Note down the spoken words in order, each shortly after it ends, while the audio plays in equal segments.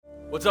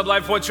What's up,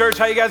 Life Point Church?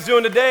 How you guys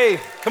doing today?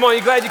 Come on,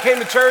 you glad you came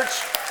to church?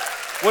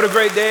 What a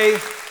great day.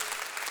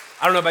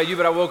 I don't know about you,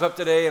 but I woke up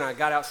today and I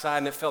got outside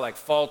and it felt like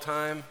fall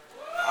time.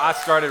 I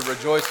started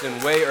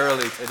rejoicing way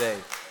early today.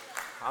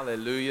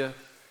 Hallelujah.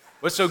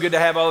 Well, it's so good to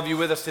have all of you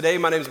with us today.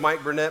 My name is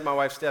Mike Burnett. My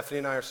wife Stephanie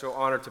and I are so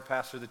honored to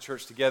pastor the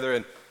church together.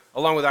 And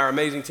along with our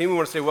amazing team, we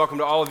want to say welcome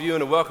to all of you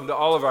and a welcome to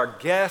all of our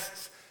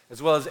guests, as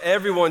well as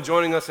everyone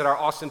joining us at our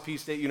Austin Peay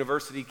State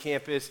University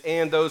campus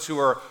and those who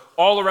are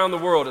all around the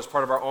world as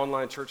part of our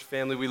online church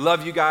family. We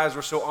love you guys.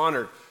 We're so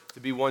honored to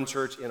be one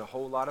church in a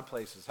whole lot of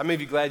places. How many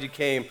of you glad you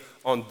came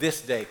on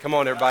this day? Come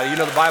on, everybody. You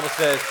know the Bible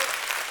says,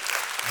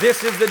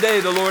 this is the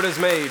day the Lord has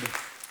made.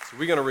 So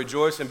we're going to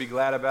rejoice and be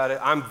glad about it.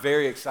 I'm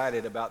very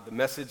excited about the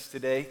message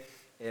today,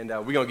 and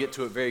we're going to get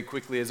to it very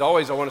quickly. As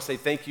always, I want to say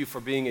thank you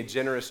for being a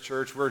generous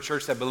church. We're a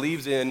church that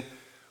believes in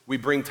we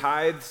bring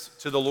tithes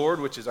to the Lord,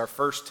 which is our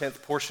first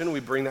 10th portion.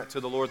 We bring that to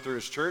the Lord through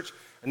His church.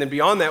 And then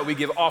beyond that, we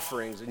give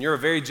offerings. And you're a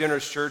very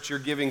generous church. Your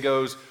giving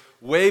goes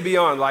way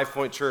beyond Life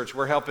Point Church.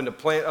 We're helping to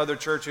plant other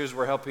churches.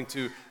 We're helping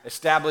to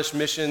establish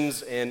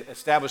missions and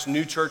establish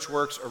new church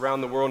works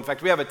around the world. In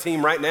fact, we have a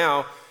team right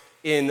now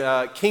in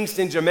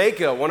Kingston,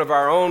 Jamaica. One of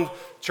our own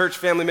church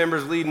family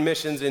members leading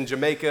missions in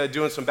Jamaica,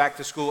 doing some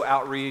back-to-school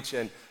outreach.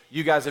 And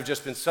you guys have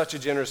just been such a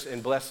generous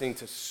and blessing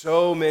to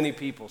so many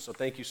people. So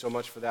thank you so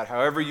much for that.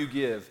 However you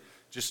give,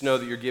 just know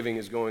that your giving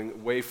is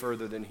going way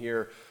further than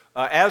here.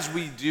 As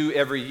we do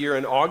every year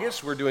in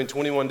August, we're doing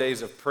 21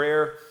 days of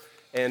prayer.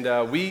 And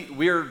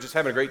we're just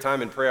having a great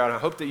time in prayer. And I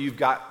hope that you've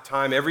got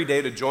time every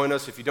day to join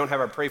us. If you don't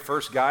have our Pray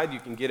First guide, you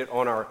can get it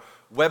on our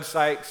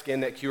website.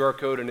 Scan that QR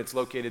code, and it's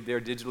located there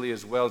digitally,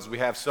 as well as we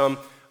have some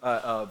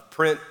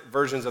print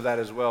versions of that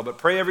as well. But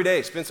pray every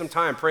day. Spend some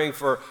time praying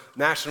for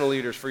national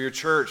leaders, for your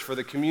church, for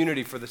the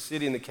community, for the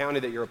city and the county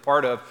that you're a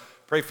part of.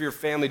 Pray for your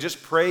family.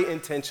 Just pray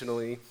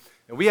intentionally.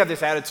 And we have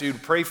this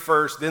attitude, pray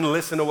first, then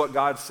listen to what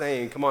God's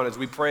saying. Come on, as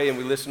we pray and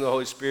we listen to the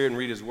Holy Spirit and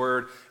read His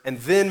Word, and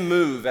then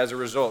move as a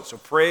result. So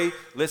pray,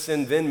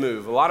 listen, then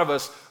move. A lot of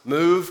us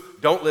move,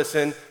 don't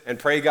listen, and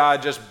pray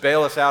God just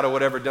bail us out of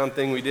whatever dumb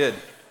thing we did.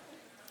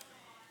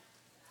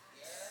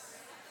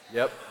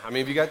 Yep. How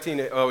many of you got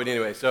teenagers? Oh,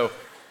 anyway, so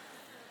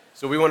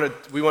we want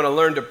to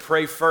learn to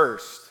pray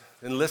first,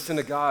 then listen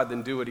to God,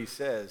 then do what He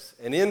says.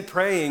 And in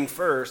praying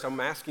first,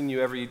 I'm asking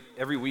you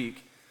every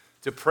week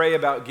to pray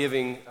about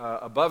giving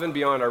above and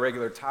beyond our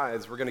regular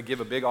tithes. We're going to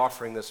give a big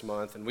offering this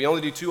month, and we only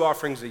do two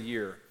offerings a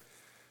year,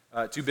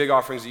 two big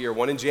offerings a year.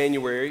 One in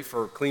January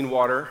for clean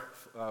water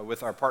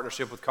with our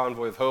partnership with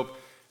Convoy of Hope,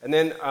 and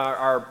then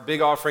our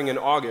big offering in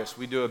August.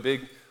 We do a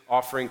big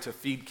offering to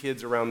feed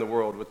kids around the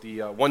world with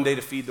the One Day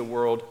to Feed the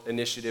World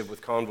initiative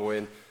with Convoy.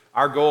 And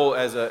our goal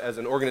as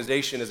an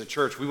organization, as a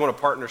church, we want to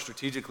partner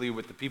strategically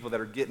with the people that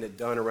are getting it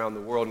done around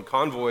the world. And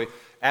Convoy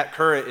at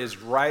current is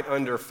right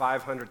under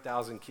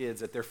 500,000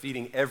 kids that they're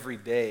feeding every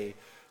day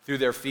through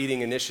their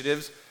feeding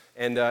initiatives.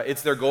 And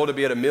it's their goal to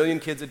be at 1 million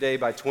kids a day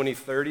by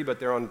 2030, but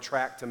they're on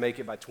track to make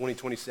it by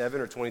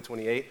 2027 or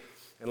 2028.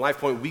 And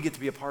LifePoint, we get to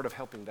be a part of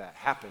helping that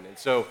happen. And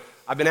so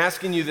I've been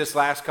asking you this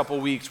last couple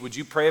weeks, would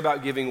you pray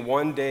about giving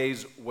 1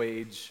 day's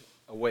wage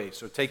away?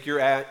 So take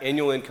your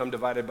annual income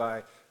divided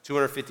by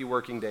 250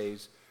 working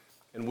days,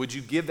 and would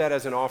you give that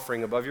as an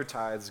offering above your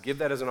tithes, give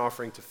that as an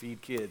offering to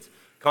feed kids?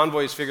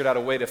 Convoy has figured out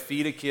a way to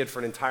feed a kid for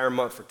an entire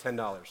month for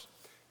 $10,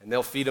 and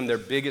they'll feed them their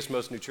biggest,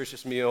 most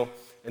nutritious meal.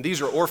 And these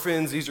are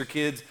orphans, these are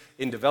kids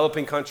in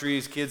developing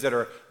countries, kids that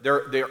are,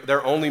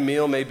 their only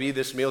meal may be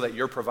this meal that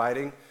you're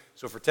providing.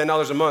 So for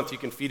 $10 a month, you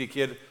can feed a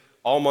kid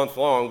all month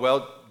long.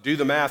 Well, do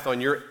the math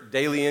on your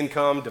daily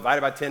income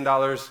divided by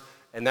 $10,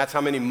 and that's how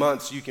many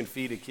months you can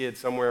feed a kid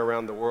somewhere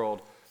around the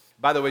world.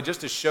 By the way,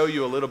 just to show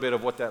you a little bit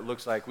of what that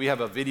looks like, we have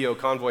a video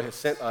Convoy has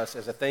sent us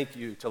as a thank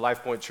you to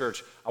Life Point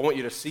Church. I want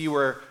you to see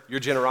where your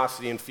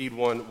generosity in Feed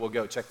One will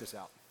go. Check this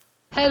out.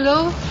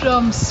 Hello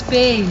from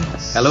Spain.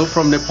 Hello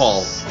from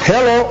Nepal.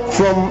 Hello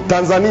from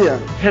Tanzania.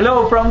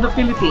 Hello from the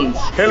Philippines.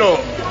 Hello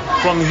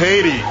from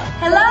Haiti.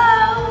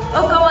 Hello,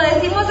 o como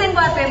decimos en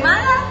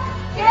Guatemala,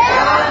 ¿qué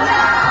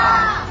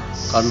onda?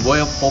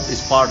 Convoy of Hope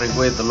is partnering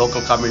with the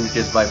local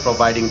communities by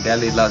providing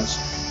daily lunch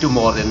to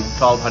more than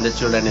 1,200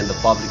 children in the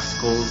public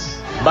schools.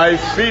 By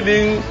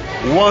feeding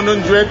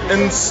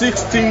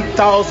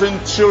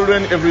 116,000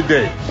 children every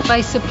day.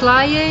 By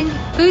supplying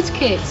food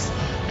kits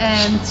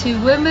to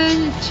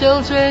women,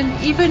 children,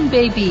 even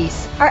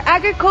babies. Our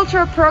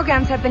agricultural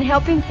programs have been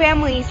helping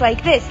families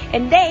like this,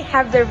 and they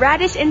have the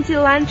radish and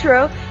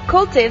cilantro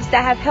cultives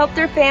that have helped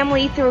their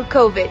family through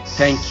COVID.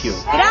 Thank you.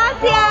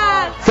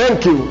 Gracias!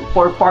 Thank you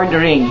For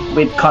partnering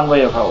with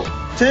Convoy of Hope.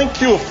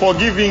 Thank you for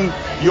giving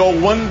your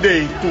 1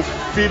 day to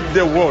feed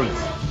the world.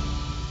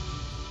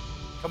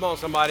 Come on,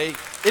 somebody.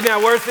 Isn't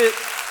that worth it?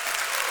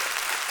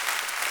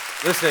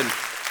 Listen,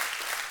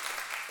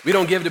 we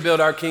don't give to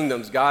build our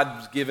kingdoms.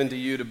 God's given to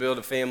you to build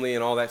a family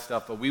and all that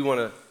stuff, but we want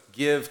to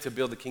give to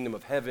build the kingdom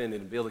of heaven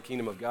and build the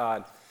kingdom of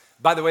God.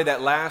 By the way,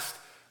 that last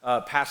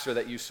pastor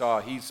that you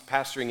saw, he's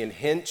pastoring in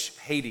Hinch,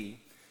 Haiti.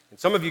 And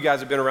some of you guys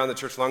have been around the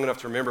church long enough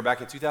to remember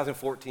back in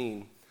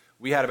 2014,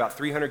 we had about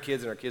 300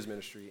 kids in our kids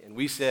ministry, and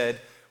we said,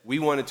 we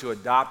wanted to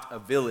adopt a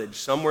village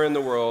somewhere in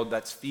the world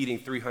that's feeding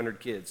 300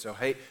 kids. So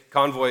hey,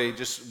 Convoy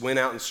just went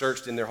out and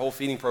searched in their whole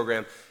feeding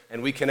program,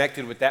 and we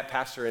connected with that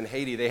pastor in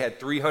Haiti. They had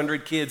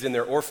 300 kids in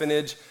their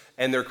orphanage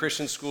and their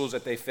Christian schools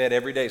that they fed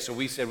every day. So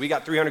we said, we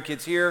got 300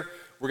 kids here,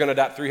 we're going to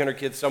adopt 300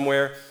 kids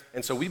somewhere.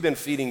 And so we've been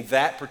feeding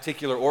that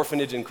particular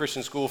orphanage and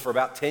Christian school for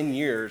about 10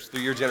 years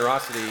through your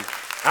generosity.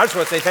 I just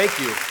want to say thank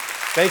you.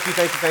 Thank you,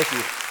 thank you, thank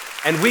you.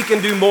 And we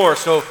can do more.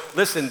 So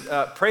listen,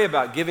 pray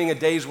about giving a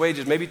day's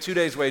wages, maybe 2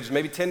 days' wages,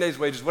 maybe 10 days'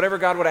 wages. Whatever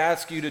God would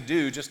ask you to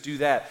do, just do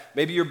that.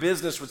 Maybe your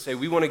business would say,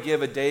 we want to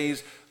give a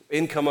day's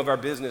income of our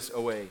business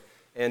away.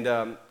 And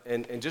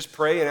just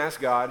pray and ask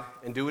God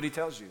and do what he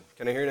tells you.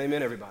 Can I hear an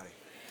amen, everybody?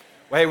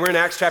 Well, hey, we're in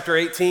Acts chapter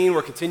 18.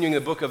 We're continuing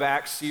the book of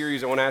Acts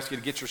series. I want to ask you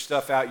to get your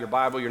stuff out, your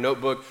Bible, your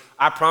notebook.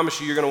 I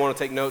promise you, you're going to want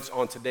to take notes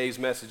on today's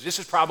message. This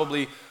is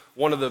probably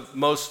one of the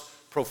most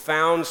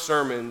profound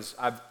sermons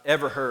I've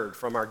ever heard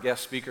from our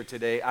guest speaker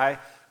today. I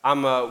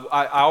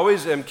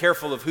always am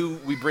careful of who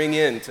we bring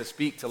in to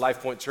speak to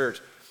Life Point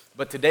Church,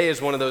 but today is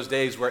one of those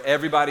days where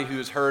everybody who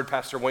has heard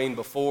Pastor Wayne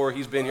before,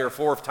 he's been here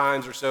 4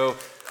 times or so,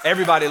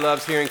 everybody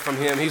loves hearing from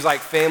him. He's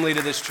like family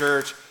to this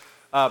church.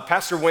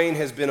 Pastor Wayne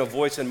has been a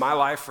voice in my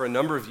life for a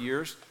number of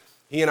years.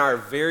 He and I are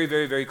very,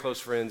 very, very close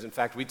friends. In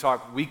fact, we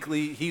talk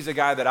weekly. He's a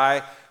guy that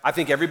I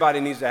think everybody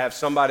needs to have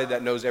somebody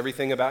that knows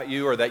everything about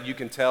you or that you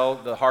can tell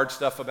the hard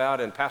stuff about.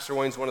 And Pastor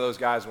Wayne's one of those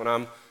guys when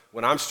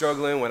I'm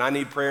struggling, when I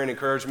need prayer and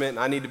encouragement, and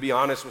I need to be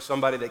honest with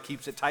somebody that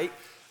keeps it tight.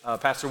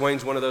 Pastor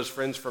Wayne's one of those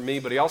friends for me,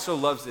 but he also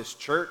loves this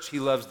church. He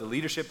loves the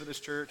leadership of this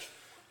church.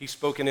 He's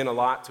spoken in a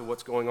lot to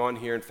what's going on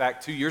here. In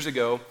fact, 2 years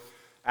ago,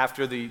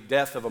 after the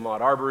death of Ahmaud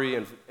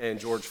Arbery and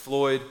George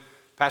Floyd,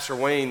 Pastor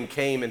Wayne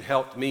came and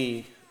helped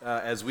me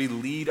as we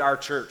lead our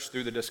church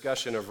through the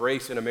discussion of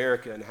race in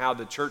America and how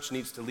the church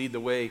needs to lead the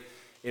way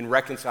in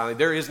reconciling.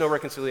 There is no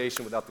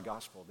reconciliation without the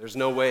gospel. There's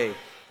no way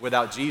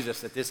without Jesus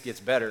that this gets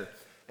better.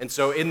 And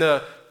so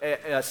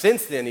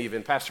since then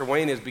even, Pastor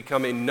Wayne has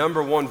become a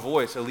number one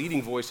voice, a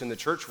leading voice in the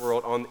church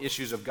world on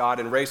issues of God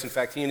and race. In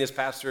fact, he and his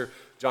pastor,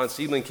 John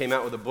Siebling, came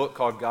out with a book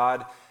called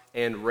God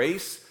and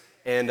Race,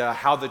 and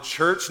how the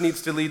church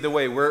needs to lead the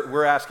way.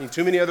 We're asking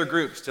too many other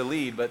groups to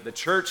lead, but the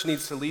church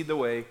needs to lead the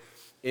way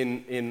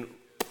in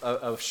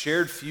a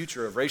shared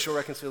future of racial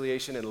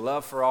reconciliation and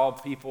love for all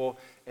people.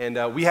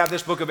 And we have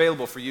this book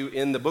available for you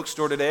in the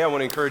bookstore today. I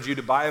want to encourage you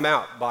to buy them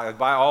out.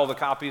 Buy all the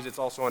copies. It's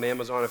also on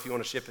Amazon if you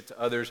want to ship it to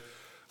others.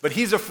 But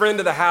he's a friend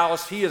of the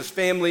house. He is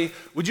family.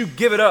 Would you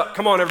give it up?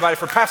 Come on, everybody,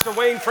 for Pastor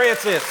Wayne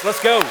Francis.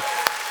 Let's go.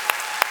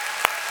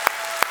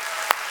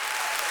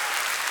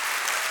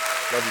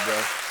 Love you,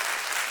 bro.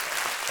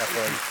 Have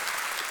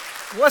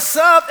fun. What's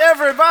up,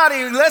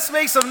 everybody? Let's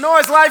make some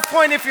noise. Life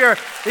Point, if you're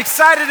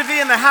excited to be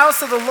in the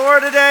house of the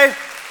Lord today.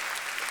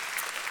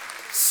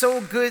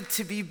 So good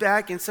to be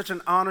back and such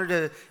an honor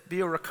to be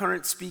a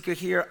recurrent speaker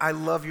here. I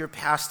love your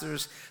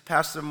pastors.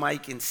 Pastor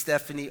Mike and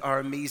Stephanie are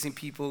amazing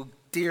people,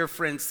 dear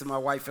friends to my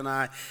wife and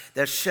I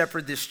that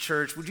shepherd this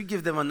church. Would you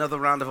give them another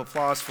round of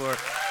applause for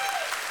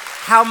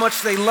how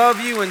much they love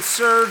you and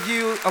serve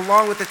you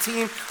along with the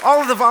team?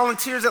 All of the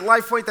volunteers at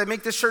Life Point that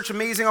make this church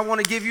amazing, I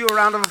want to give you a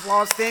round of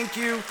applause. Thank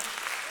you.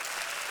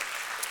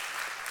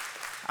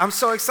 I'm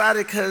so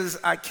excited because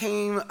I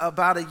came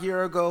about a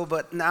year ago,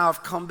 but now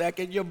I've come back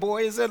and your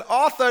boy is an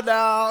author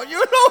now.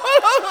 You know,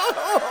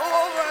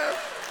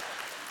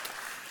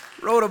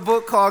 wrote a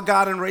book called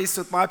God and Race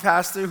with my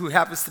pastor, who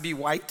happens to be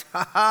white.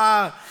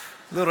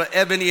 Little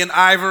ebony and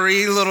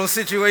ivory little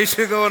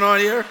situation going on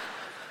here.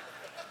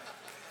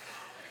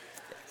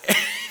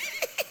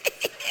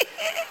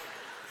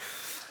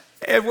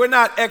 And we're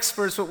not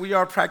experts, but we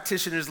are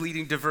practitioners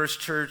leading diverse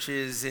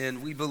churches,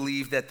 and we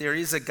believe that there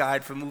is a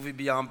guide for moving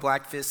beyond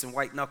black fists and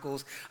white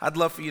knuckles. I'd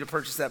love for you to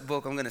purchase that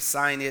book. I'm going to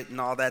sign it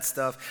and all that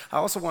stuff. I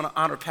also want to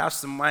honor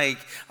Pastor Mike.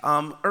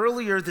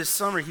 Earlier this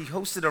summer, he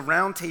hosted a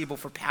roundtable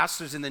for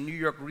pastors in the New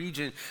York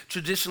region,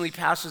 traditionally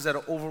pastors that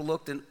are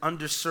overlooked and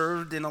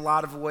underserved in a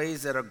lot of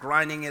ways, that are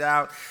grinding it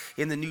out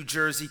in the New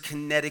Jersey,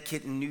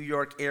 Connecticut, and New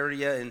York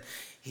area. And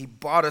he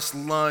bought us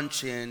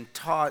lunch and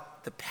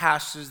taught the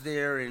pastors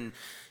there and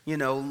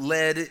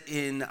led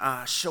in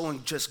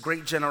showing just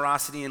great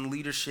generosity and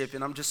leadership,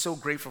 and I'm just so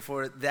grateful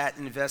for that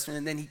investment.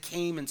 And then he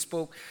came and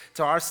spoke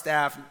to our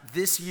staff.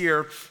 This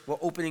year, we're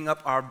opening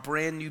up our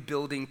brand new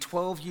building.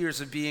 12 years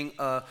of being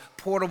a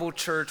portable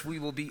church, we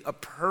will be a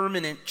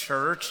permanent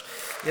church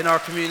in our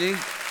community.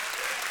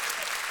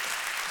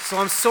 So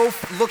I'm so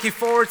looking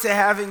forward to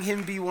having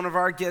him be one of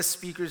our guest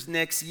speakers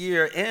next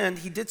year. And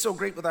he did so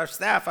great with our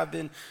staff. I've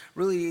been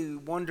really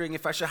wondering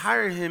if I should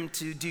hire him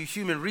to do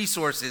human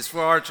resources for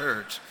our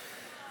church.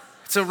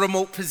 It's a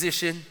remote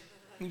position.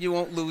 You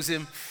won't lose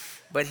him,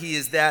 but he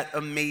is that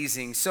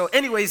amazing. So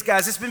anyways,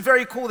 guys, it's been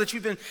very cool that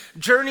you've been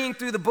journeying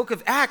through the book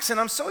of Acts, and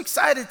I'm so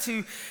excited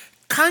to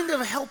kind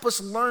of help us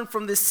learn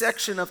from this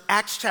section of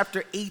Acts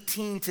chapter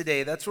 18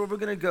 today. That's where we're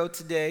going to go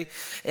today.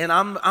 And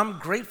I'm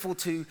grateful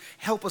to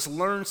help us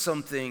learn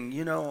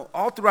something.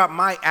 All throughout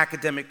my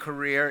academic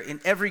career, in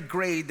every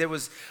grade, there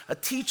was a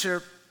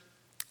teacher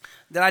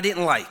that I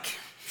didn't like.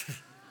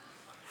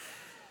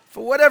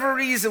 For whatever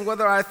reason,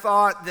 whether I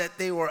thought that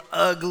they were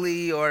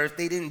ugly or if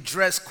they didn't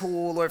dress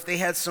cool or if they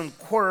had some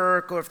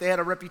quirk or if they had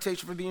a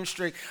reputation for being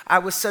strict, I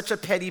was such a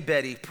petty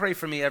Betty. Pray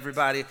for me,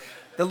 everybody.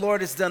 The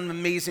Lord has done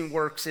amazing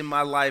works in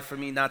my life for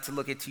me not to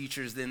look at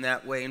teachers in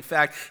that way. In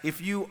fact,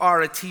 if you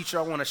are a teacher,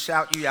 I want to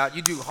shout you out.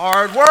 You do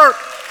hard work.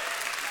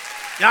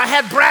 Now, I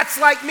had brats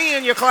like me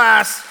in your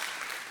class.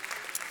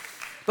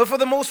 But for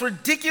the most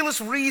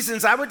ridiculous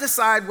reasons, I would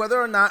decide whether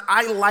or not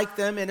I liked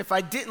them, and if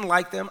I didn't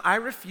like them, I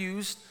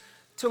refused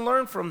to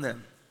learn from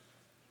them.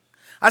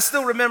 I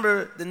still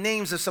remember the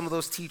names of some of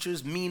those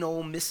teachers. Mean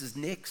old Mrs.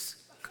 Nix,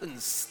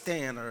 couldn't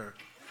stand her.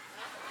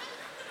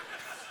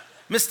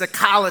 Mr.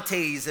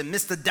 Colates and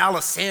Mr.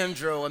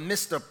 D'Alessandro and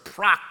Mr.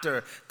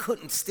 Proctor,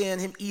 couldn't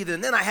stand him either.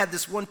 And then I had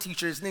this one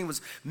teacher, his name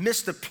was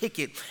Mr.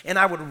 Pickett, and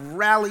I would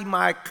rally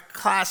my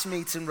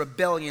classmates in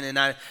rebellion, and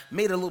I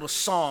made a little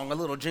song, a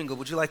little jingle.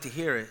 Would you like to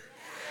hear it?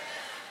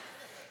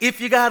 If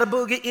you got a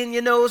boogie in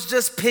your nose,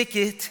 just pick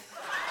it.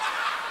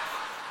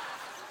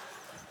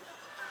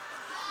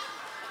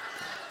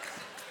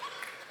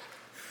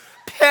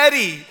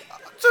 Petty,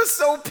 just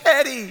so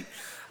petty.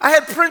 I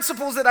had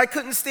principals that I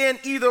couldn't stand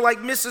either, like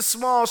Mrs.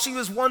 Small. She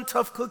was one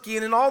tough cookie,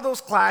 and in all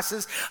those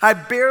classes, I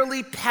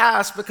barely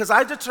passed because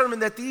I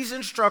determined that these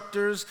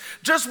instructors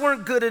just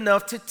weren't good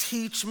enough to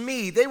teach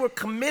me. They were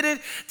committed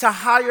to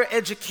higher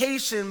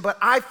education, but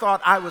I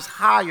thought I was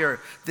higher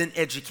than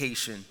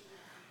education.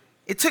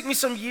 It took me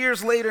some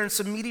years later and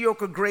some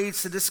mediocre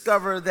grades to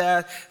discover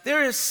that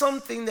there is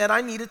something that I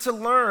needed to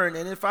learn.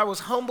 And if I was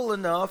humble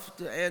enough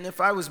and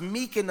if I was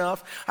meek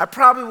enough, I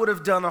probably would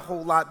have done a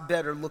whole lot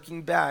better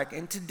looking back.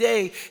 And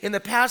today, in the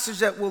passage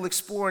that we'll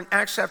explore in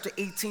Acts chapter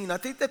 18, I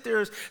think that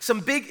there's some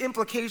big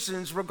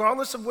implications,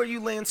 regardless of where you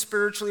land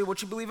spiritually or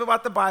what you believe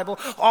about the Bible.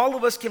 All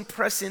of us can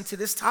press into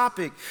this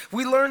topic.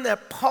 We learn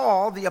that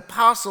Paul, the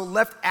apostle,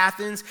 left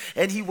Athens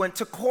and he went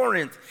to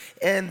Corinth.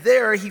 And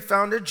there he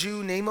found a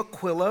Jew named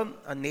Aquila,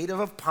 a native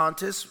of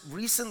Pontus,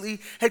 recently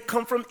had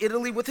come from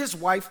Italy with his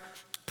wife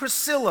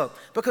Priscilla,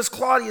 because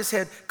Claudius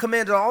had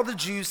commanded all the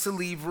Jews to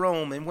leave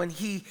Rome. And when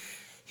he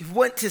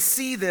went to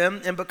see them,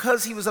 and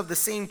because he was of the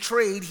same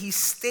trade, he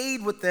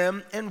stayed with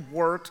them and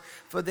worked,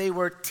 for they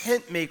were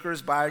tent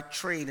makers by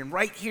trade. And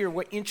right here,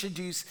 we're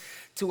introduced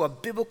to a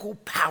biblical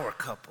power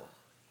couple.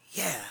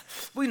 Yeah,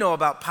 we know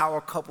about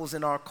power couples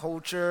in our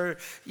culture.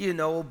 You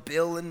know,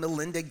 Bill and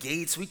Melinda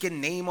Gates. We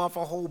can name off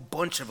a whole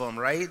bunch of them,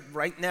 right?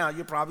 Right now,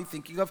 you're probably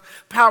thinking of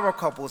power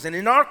couples. And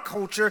in our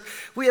culture,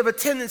 we have a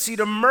tendency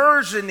to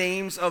merge the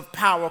names of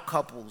power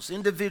couples.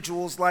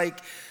 Individuals like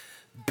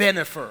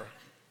Bennifer,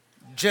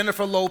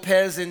 Jennifer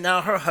Lopez, and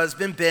now her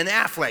husband, Ben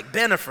Affleck.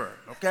 Bennifer,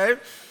 okay?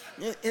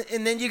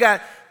 And then you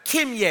got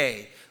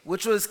Kimye,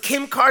 which was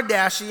Kim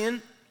Kardashian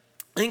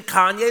and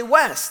Kanye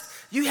West.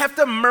 You have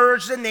to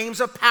merge the names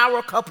of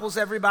power couples,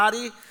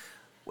 everybody.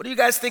 What do you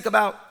guys think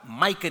about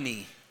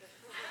Mike-a-knee?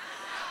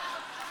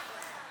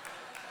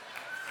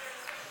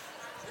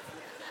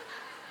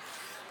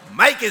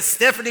 Mike is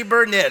Stephanie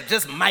Burnett,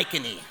 just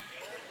Mike-a-knee.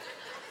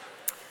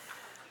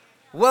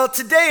 Well,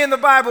 today in the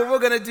Bible, we're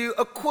going to do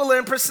Aquila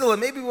and Priscilla.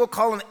 Maybe we'll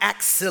call them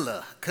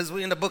Axilla, because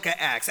we're in the book of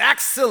Acts.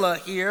 Axilla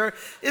here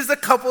is the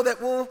couple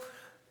that we'll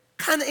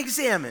kind of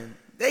examine.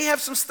 They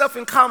have some stuff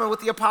in common with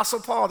the Apostle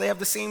Paul. They have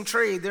the same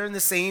trade. They're in the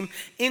same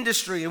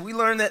industry. And we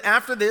learn that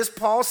after this,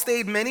 Paul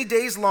stayed many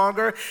days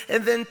longer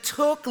and then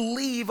took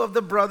leave of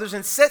the brothers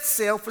and set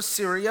sail for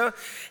Syria.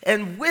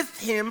 And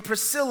with him,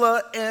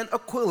 Priscilla and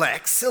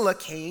Aquila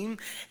came.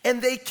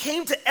 And they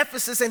came to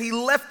Ephesus, and he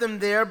left them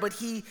there, but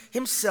he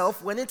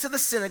himself went into the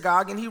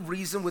synagogue and he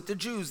reasoned with the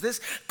Jews. This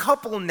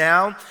couple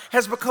now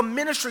has become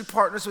ministry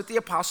partners with the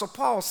Apostle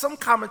Paul. Some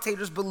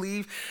commentators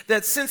believe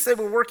that since they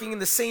were working in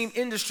the same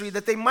industry,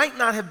 that they might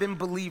not have been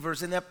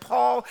believers, and that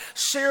Paul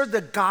shared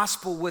the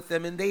gospel with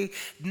them, and they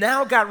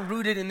now got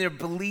rooted in their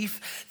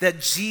belief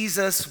that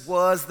Jesus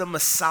was the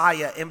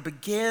Messiah and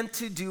began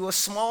to do a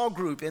small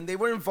group, and they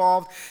were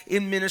involved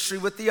in ministry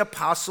with the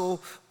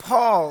Apostle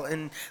Paul.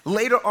 And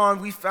later on,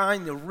 we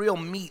find the real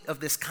meat of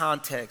this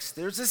context.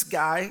 There's this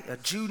guy, a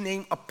Jew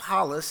named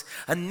Apollos,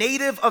 a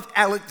native of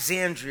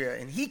Alexandria,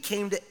 and he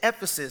came to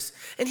Ephesus,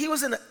 and he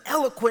was an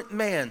eloquent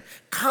man,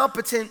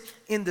 competent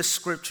in the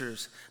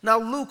scriptures. Now,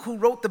 Luke, who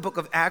wrote the book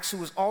of Acts, who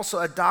was also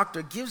a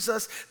doctor, gives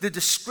us the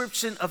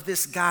description of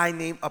this guy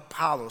named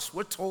Apollos.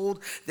 We're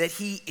told that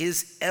he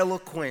is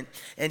eloquent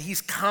and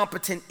he's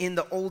competent in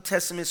the Old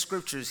Testament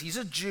scriptures. He's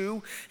a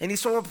Jew, and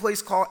he's from a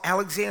place called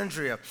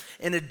Alexandria,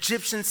 an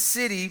Egyptian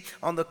city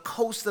on the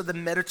coast of the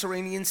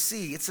Mediterranean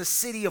Sea. It's a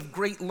city of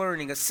great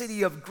learning, a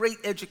city of great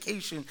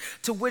education,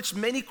 to which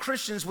many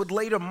Christians would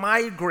later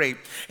migrate.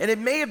 And it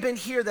may have been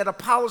here that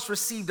Apollos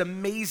received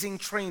amazing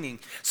training.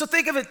 So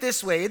think of it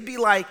this way. It'd be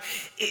like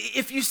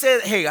if you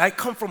said, hey, I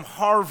come from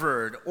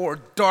Harvard or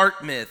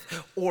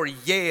Dartmouth or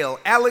Yale.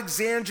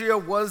 Alexandria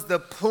was the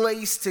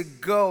place to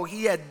go.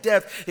 He had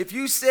depth. If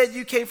you said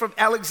you came from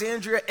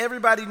Alexandria,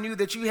 everybody knew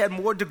that you had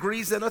more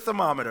degrees than a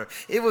thermometer.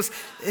 It was,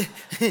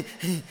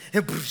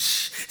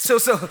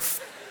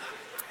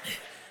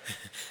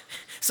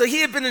 So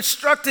he had been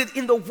instructed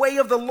in the way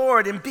of the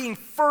Lord and being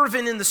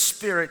fervent in the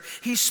Spirit.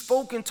 He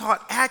spoke and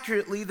taught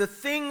accurately the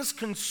things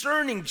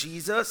concerning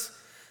Jesus,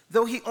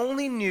 though he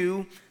only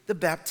knew the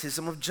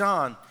baptism of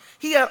John.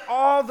 He had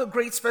all the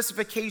great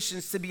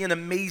specifications to be an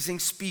amazing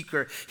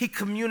speaker. He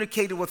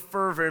communicated with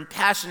fervor and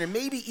passion and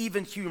maybe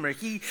even humor.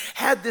 He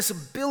had this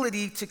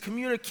ability to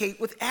communicate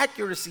with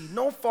accuracy,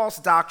 no false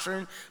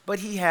doctrine, but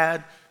he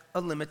had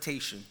a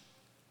limitation.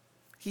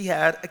 He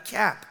had a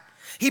cap.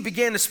 He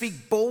began to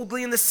speak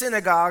boldly in the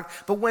synagogue,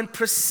 but when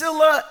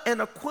Priscilla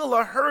and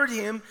Aquila heard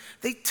him,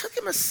 they took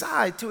him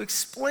aside to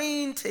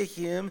explain to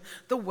him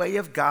the way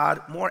of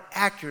God more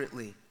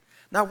accurately.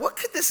 Now, what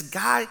could this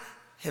guy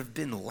have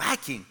been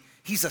lacking?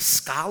 He's a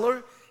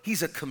scholar.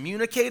 He's a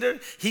communicator.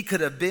 He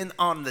could have been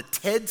on the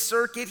TED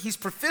circuit. He's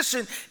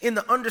proficient in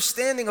the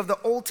understanding of the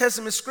Old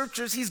Testament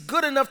scriptures. He's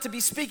good enough to be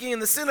speaking in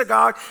the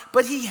synagogue,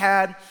 but he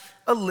had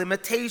a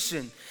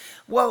limitation.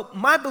 Well,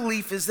 my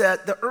belief is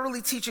that the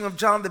early teaching of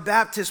John the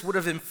Baptist would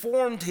have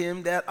informed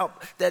him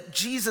that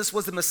Jesus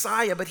was the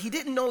Messiah, but he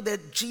didn't know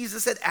that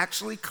Jesus had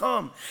actually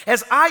come.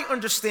 As I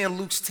understand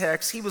Luke's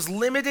text, he was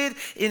limited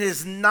in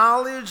his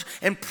knowledge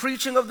and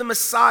preaching of the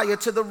Messiah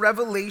to the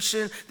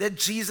revelation that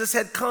Jesus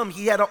had come.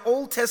 He had an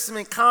Old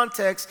Testament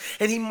context,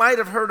 and he might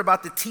have heard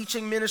about the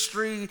teaching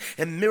ministry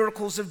and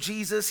miracles of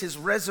Jesus, his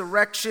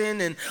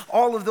resurrection, and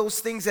all of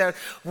those things that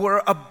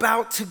were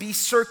about to be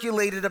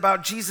circulated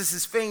about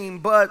Jesus' fame,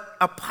 but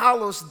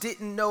Apollos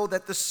didn't know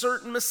that the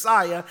certain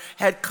Messiah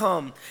had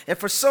come. And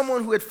for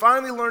someone who had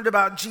finally learned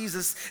about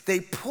Jesus, they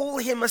pull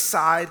him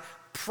aside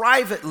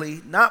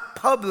privately, not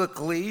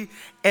publicly,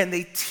 and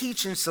they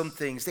teach him some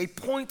things. They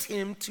point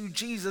him to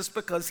Jesus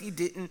because he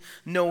didn't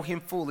know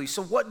him fully.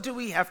 So what do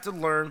we have to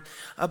learn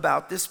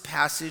about this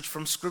passage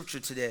from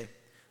Scripture today?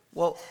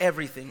 Well,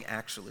 everything,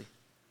 actually.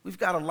 We've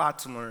got a lot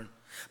to learn.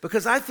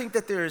 Because I think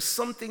that there is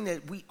something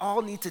that we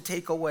all need to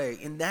take away,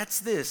 and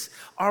that's this.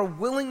 Our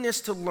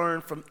willingness to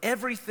learn from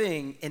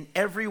everything and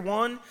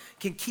everyone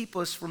can keep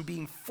us from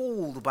being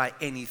fooled by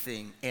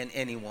anything and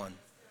anyone.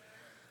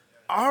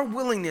 Our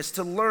willingness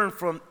to learn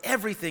from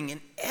everything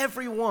and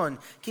everyone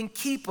can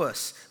keep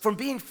us from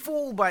being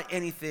fooled by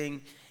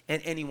anything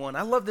and anyone.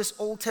 I love this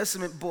Old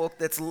Testament book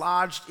that's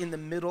lodged in the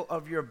middle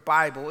of your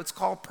Bible. It's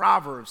called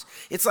Proverbs.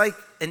 It's like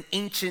an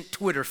ancient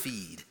Twitter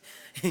feed.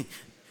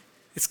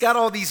 It's got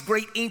all these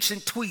great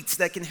ancient tweets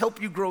that can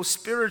help you grow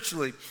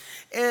spiritually.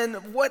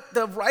 And what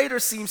the writer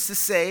seems to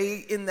say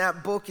in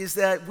that book is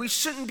that we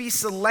shouldn't be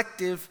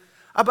selective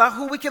about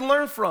who we can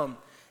learn from.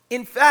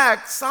 In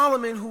fact,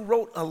 Solomon, who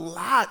wrote a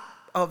lot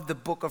of the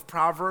book of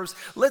Proverbs,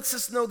 lets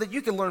us know that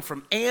you can learn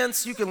from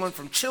ants, you can learn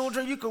from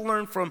children, you can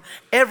learn from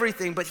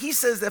everything. But he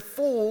says that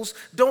fools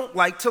don't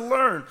like to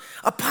learn.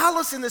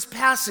 Apollos in this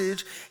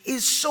passage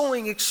is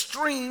showing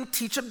extreme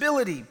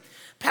teachability.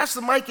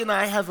 Pastor Mike and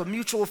I have a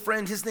mutual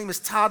friend. His name is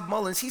Todd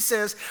Mullins. He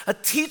says, a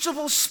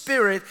teachable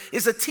spirit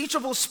is a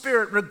teachable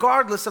spirit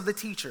regardless of the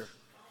teacher.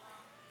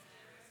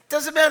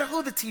 Doesn't matter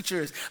who the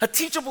teacher is. A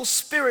teachable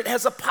spirit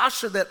has a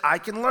posture that I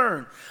can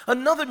learn.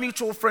 Another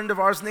mutual friend of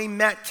ours named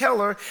Matt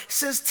Keller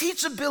says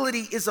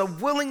teachability is a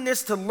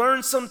willingness to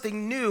learn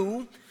something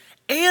new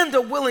and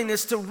a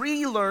willingness to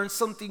relearn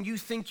something you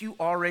think you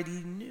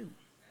already knew.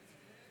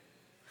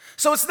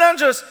 So it's not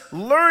just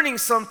learning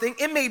something,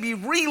 it may be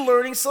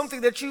relearning something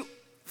that you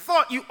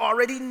thought you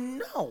already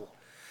know.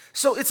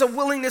 So it's a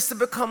willingness to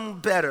become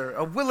better,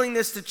 a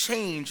willingness to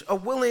change, a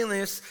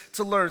willingness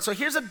to learn. So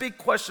here's a big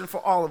question for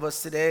all of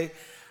us today.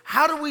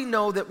 How do we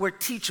know that we're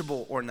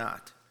teachable or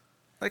not?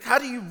 Like, how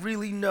do you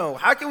really know?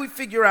 How can we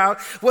figure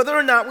out whether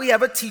or not we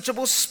have a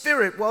teachable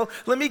spirit? Well,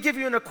 let me give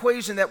you an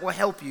equation that will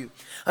help you.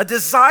 A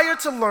desire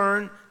to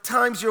learn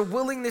times your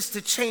willingness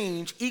to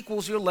change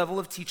equals your level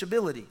of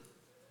teachability.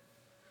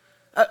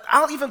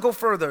 I'll even go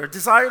further. A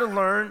desire to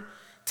learn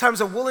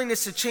times a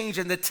willingness to change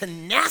and the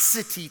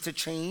tenacity to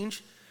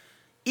change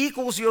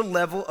equals your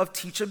level of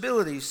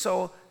teachability.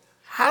 So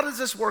how does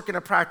this work in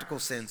a practical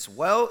sense?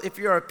 Well, if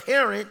you're a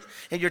parent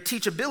and your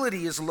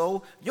teachability is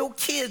low, your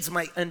kids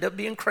might end up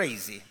being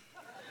crazy.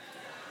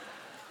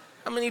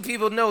 How many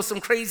people know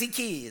some crazy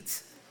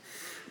kids?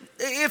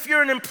 If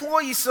you're an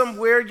employee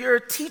somewhere, your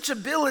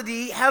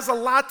teachability has a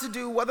lot to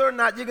do whether or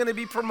not you're going to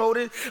be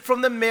promoted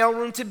from the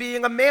mailroom to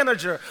being a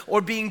manager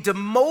or being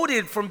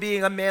demoted from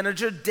being a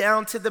manager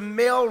down to the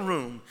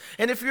mailroom.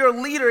 And if you're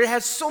a leader, it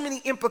has so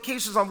many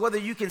implications on whether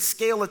you can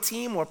scale a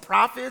team or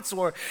profits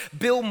or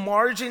build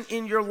margin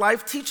in your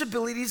life.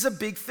 Teachability is a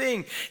big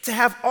thing. To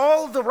have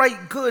all the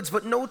right goods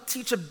but no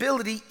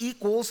teachability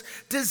equals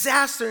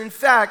disaster. In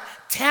fact,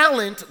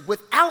 talent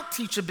without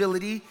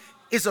teachability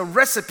is a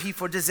recipe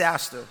for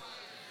disaster.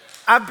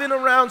 I've been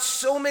around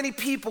so many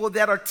people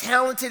that are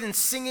talented in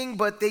singing,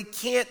 but they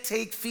can't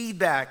take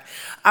feedback.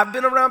 I've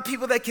been around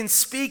people that can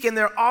speak and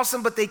they're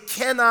awesome, but they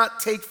cannot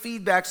take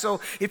feedback.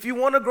 So if you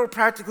want to grow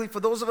practically,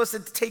 for those of us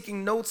that are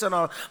taking notes on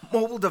a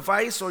mobile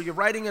device or you're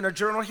writing in a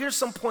journal, here's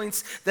some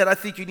points that I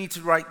think you need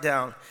to write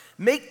down.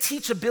 Make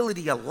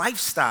teachability a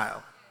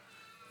lifestyle.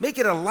 Make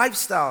it a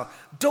lifestyle.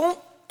 Don't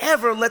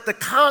ever let the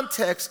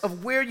context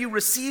of where you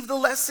receive the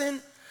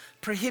lesson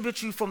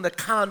prohibit you from the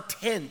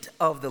content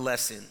of the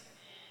lesson.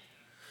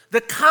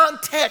 The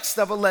context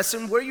of a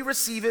lesson, where you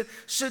receive it,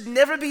 should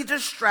never be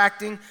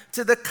distracting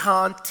to the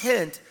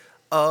content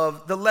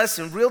of the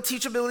lesson. Real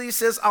teachability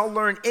says, I'll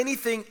learn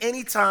anything,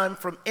 anytime,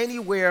 from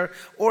anywhere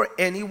or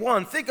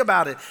anyone. Think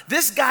about it.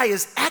 This guy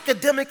is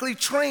academically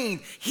trained.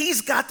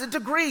 He's got the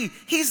degree.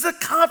 He's the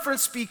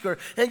conference speaker.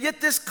 And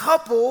yet this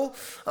couple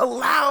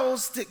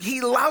allows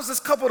this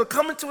couple to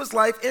come into his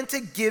life and to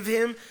give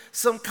him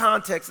some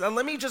context. Now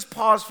let me just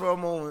pause for a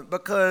moment,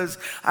 because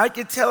I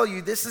can tell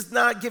you this is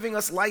not giving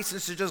us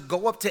license to just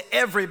go up to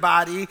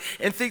everybody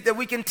and think that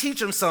we can teach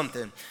them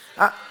something.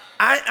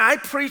 I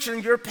preach,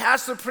 and your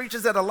pastor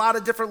preaches at a lot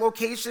of different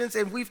locations,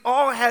 and we've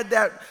all had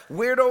that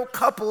weirdo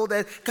couple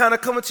that kind of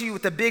come to you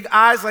with the big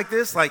eyes like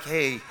this, like,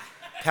 hey,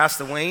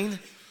 Pastor Wayne,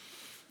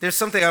 there's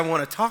something I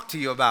want to talk to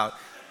you about.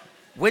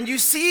 When you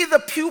see the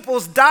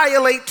pupils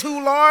dilate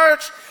too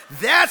large,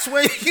 that's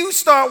when you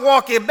start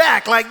walking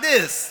back like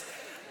this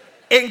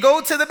and go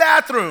to the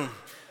bathroom,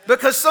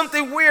 because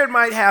something weird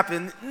might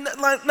happen.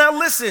 Now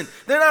listen,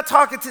 they're not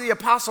talking to the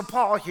Apostle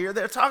Paul here.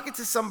 They're talking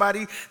to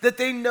somebody that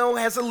they know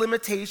has a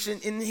limitation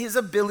in his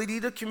ability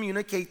to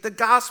communicate the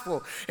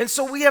gospel. And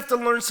so we have to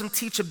learn some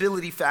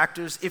teachability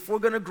factors if we're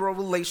going to grow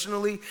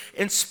relationally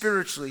and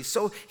spiritually.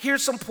 So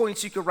here's some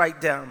points you could write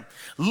down.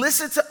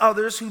 Listen to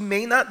others who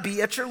may not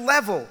be at your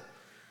level.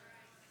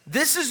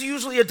 This is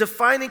usually a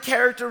defining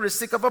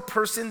characteristic of a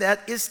person that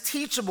is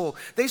teachable.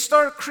 They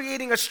start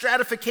creating a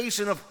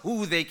stratification of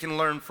who they can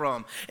learn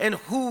from and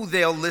who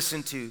they'll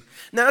listen to.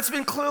 Now, it's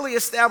been clearly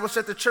established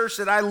at the church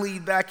that I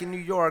lead back in New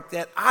York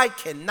that I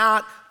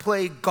cannot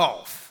play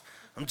golf.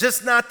 I'm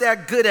just not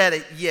that good at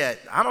it yet.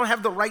 I don't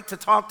have the right to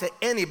talk to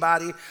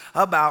anybody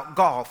about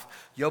golf.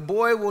 Your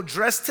boy will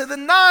dress to the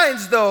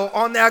nines, though,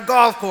 on that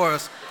golf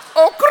course.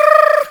 Oh,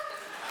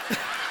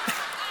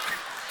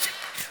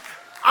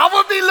 I'm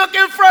going to be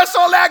looking fresh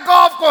on that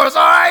golf course,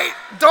 all right?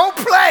 Don't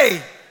play.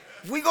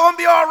 We're going to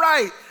be all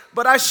right.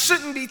 But I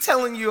shouldn't be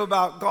telling you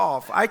about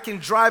golf. I can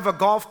drive a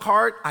golf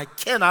cart. I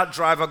cannot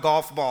drive a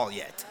golf ball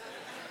yet.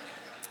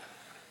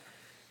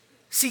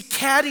 See,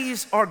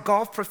 caddies are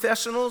golf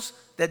professionals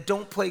that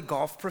don't play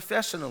golf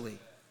professionally.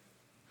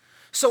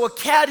 So a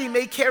caddy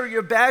may carry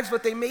your bags,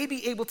 but they may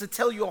be able to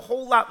tell you a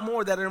whole lot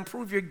more that'll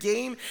improve your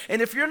game.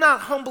 And if you're not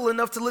humble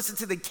enough to listen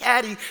to the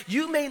caddy,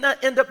 you may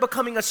not end up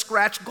becoming a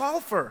scratch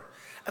golfer.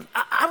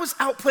 I was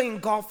out playing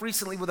golf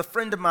recently with a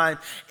friend of mine,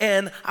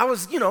 and I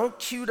was,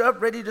 queued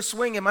up, ready to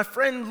swing, and my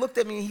friend looked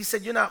at me and he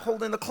said, you're not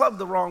holding the club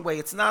the wrong way.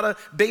 It's not a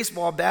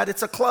baseball bat,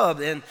 it's a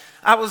club. And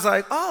I was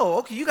like, oh,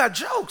 okay, you got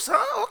jokes,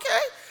 huh? Okay.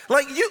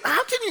 Like,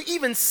 how can you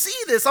even see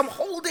this? I'm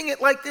holding it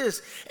like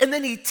this. And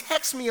then he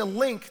texts me a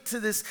link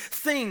to this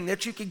thing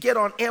that you could get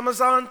on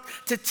Amazon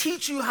to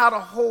teach you how to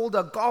hold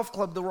a golf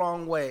club the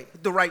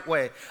right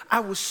way. I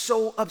was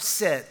so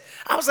upset.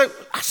 I was like,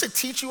 I should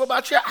teach you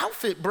about your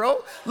outfit,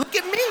 bro. Look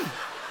at me.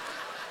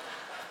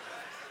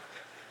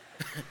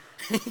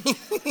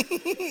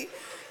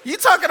 You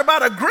talking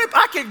about a grip?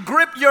 I can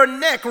grip your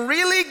neck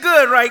really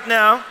good right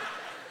now.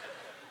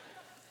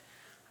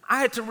 I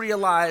had to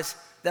realize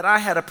that I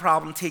had a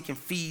problem taking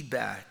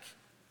feedback.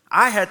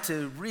 I had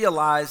to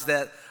realize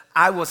that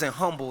I wasn't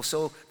humble.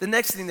 So the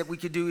next thing that we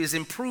could do is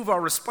improve our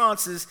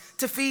responses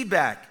to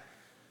feedback.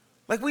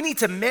 Like, we need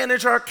to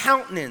manage our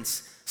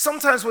countenance.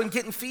 Sometimes when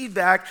getting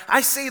feedback,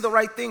 I say the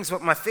right things,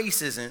 but my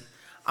face isn't.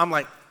 I'm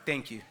like,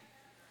 thank you.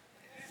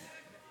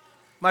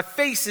 My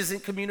face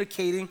isn't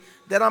communicating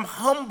that I'm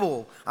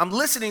humble. I'm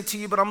listening to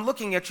you, but I'm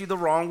looking at you the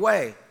wrong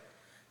way.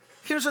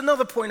 Here's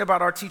another point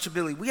about our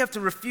teachability. We have to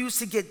refuse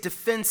to get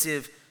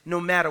defensive no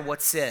matter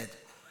what's said.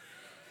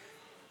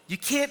 You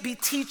can't be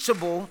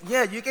teachable.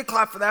 Yeah, you can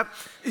clap for that.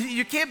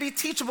 You can't be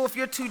teachable if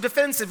you're too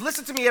defensive.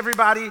 Listen to me,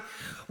 everybody.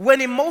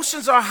 When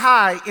emotions are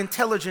high,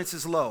 intelligence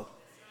is low.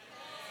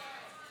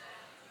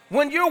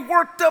 When you're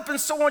worked up and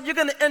so on, you're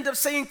going to end up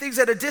saying things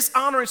that are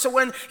dishonoring. So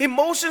when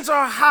emotions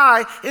are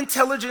high,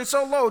 intelligence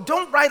are low.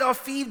 Don't write off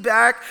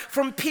feedback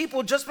from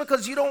people just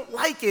because you don't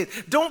like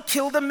it. Don't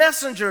kill the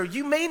messenger.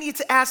 You may need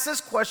to ask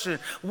this question.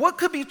 What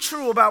could be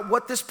true about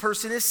what this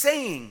person is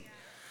saying?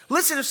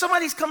 Listen, if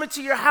somebody's coming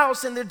to your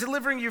house and they're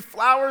delivering you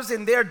flowers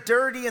and they're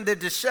dirty and they're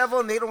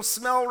disheveled and they don't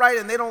smell right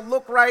and they don't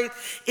look right,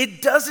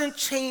 it doesn't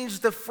change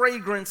the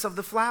fragrance of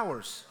the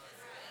flowers.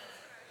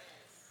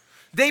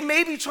 They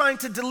may be trying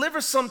to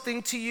deliver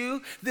something to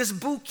you, this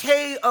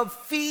bouquet of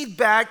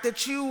feedback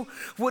that you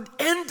would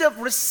end up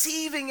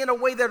receiving in a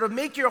way that would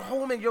make your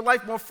home and your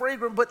life more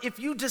fragrant. But if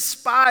you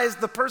despise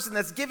the person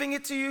that's giving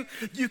it to you,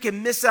 you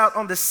can miss out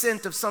on the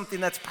scent of something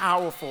that's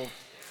powerful.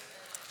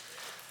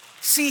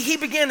 See, he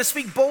began to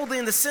speak boldly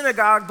in the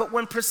synagogue, but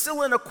when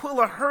Priscilla and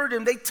Aquila heard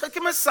him, they took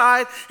him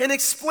aside and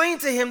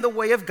explained to him the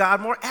way of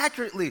God more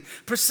accurately.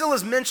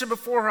 Priscilla's mentioned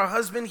before her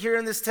husband here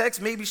in this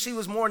text. Maybe she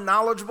was more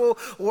knowledgeable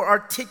or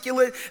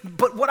articulate.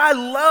 But what I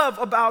love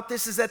about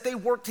this is that they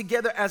work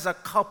together as a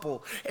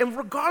couple. And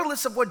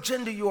regardless of what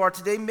gender you are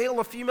today, male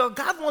or female,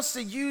 God wants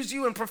to use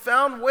you in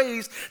profound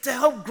ways to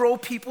help grow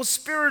people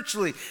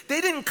spiritually. They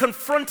didn't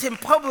confront him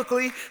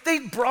publicly. They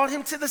brought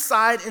him to the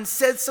side and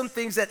said some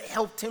things that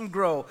helped him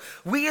grow.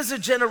 We as a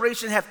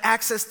generation have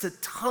access to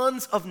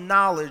tons of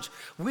knowledge.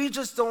 We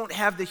just don't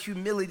have the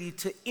humility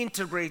to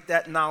integrate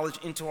that knowledge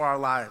into our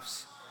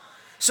lives.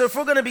 So if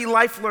we're going to be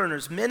life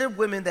learners, men and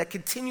women that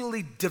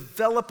continually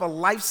develop a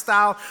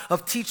lifestyle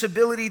of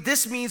teachability,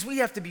 this means we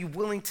have to be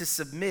willing to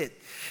submit.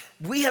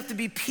 We have to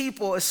be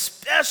people,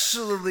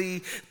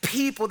 especially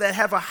people that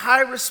have a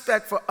high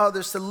respect for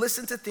others, to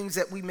listen to things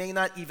that we may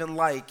not even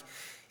like.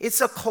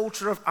 It's a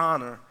culture of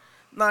honor.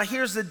 Now,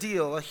 here's the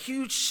deal. A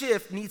huge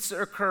shift needs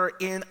to occur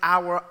in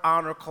our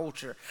honor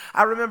culture.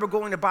 I remember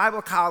going to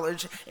Bible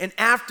college, and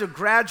after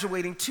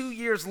graduating 2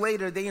 years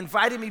later, they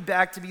invited me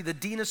back to be the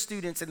dean of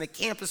students and the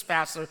campus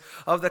pastor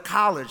of the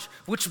college,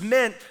 which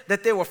meant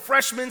that there were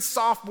freshmen,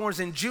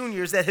 sophomores, and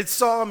juniors that had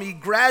saw me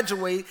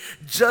graduate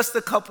just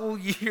a couple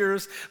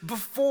years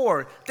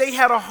before. They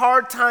had a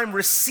hard time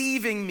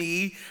receiving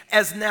me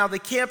as now the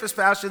campus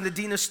pastor and the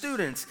dean of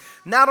students.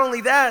 Not only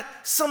that,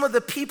 some of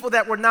the people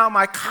that were now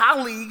my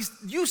colleagues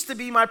used to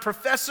be my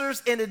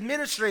professors and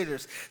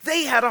administrators.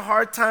 They had a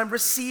hard time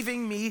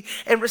receiving me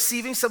and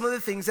receiving some of the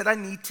things that I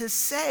need to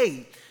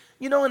say.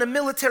 You know, in a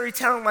military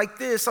town like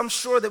this, I'm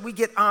sure that we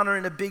get honor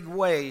in a big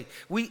way.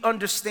 We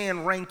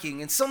understand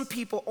ranking, and some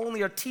people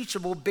only are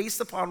teachable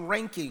based upon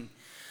ranking.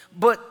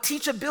 But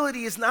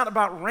teachability is not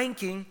about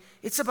ranking,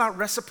 it's about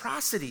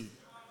reciprocity.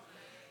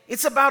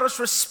 It's about us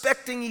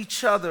respecting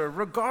each other,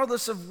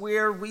 regardless of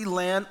where we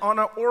land on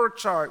our org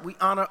chart. We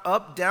honor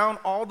up, down,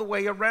 all the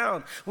way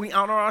around. We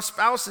honor our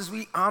spouses.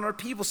 We honor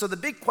people. So the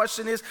big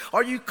question is,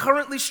 are you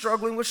currently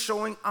struggling with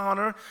showing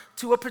honor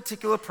to a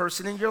particular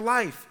person in your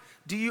life?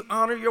 Do you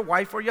honor your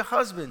wife or your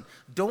husband?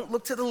 Don't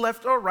look to the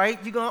left or right.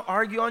 You're going to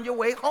argue on your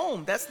way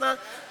home. That's not...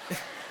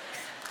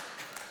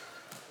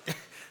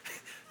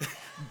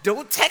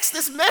 Don't text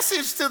this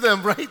message to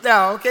them right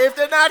now, okay, if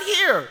they're not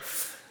here.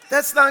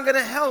 That's not going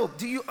to help.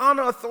 Do you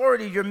honor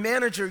authority, your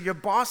manager, your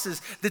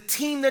bosses, the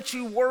team that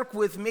you work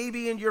with,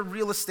 maybe in your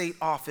real estate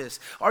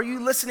office? Are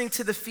you listening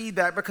to the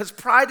feedback? Because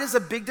pride is a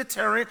big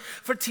deterrent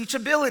for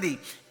teachability.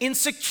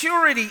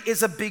 Insecurity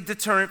is a big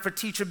deterrent for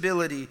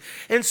teachability.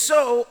 And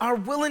so our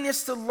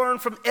willingness to learn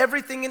from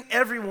everything and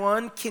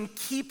everyone can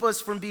keep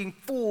us from being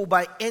fooled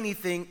by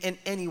anything and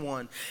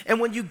anyone. And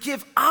when you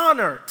give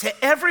honor to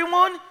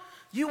everyone,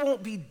 you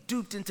won't be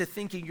duped into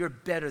thinking you're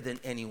better than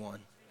anyone.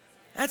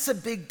 That's a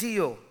big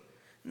deal.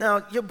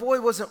 Now, your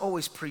boy wasn't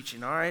always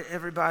preaching, all right,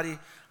 everybody?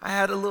 I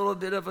had a little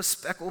bit of a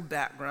speckled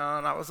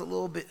background. I was a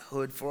little bit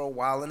hood for a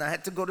while, and I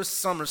had to go to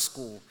summer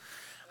school.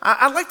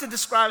 I like to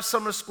describe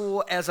summer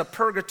school as a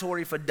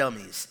purgatory for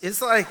dummies.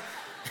 It's like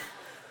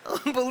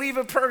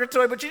unbelievable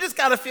purgatory, but you just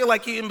got to feel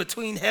like you're in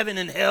between heaven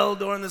and hell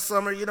during the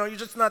summer. You know, you're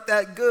just not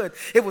that good.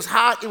 It was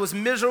hot, it was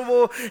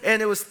miserable, and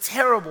it was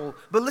terrible.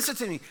 But listen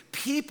to me.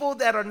 People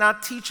that are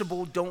not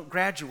teachable don't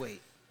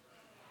graduate.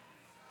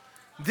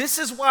 This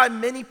is why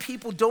many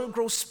people don't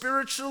grow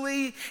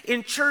spiritually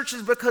in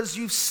churches, because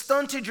you've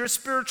stunted your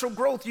spiritual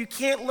growth. You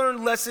can't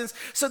learn lessons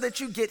so that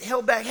you get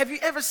held back. Have you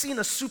ever seen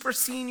a super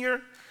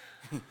senior?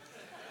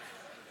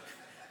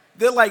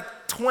 They're like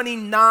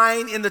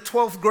 29 in the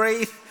 12th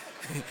grade.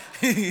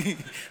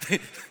 They're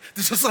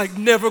just like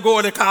never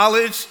going to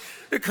college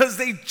because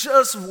they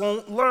just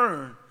won't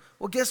learn.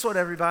 Well, guess what,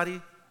 everybody?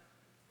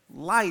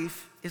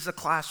 Life is a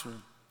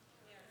classroom.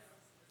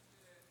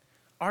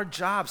 Our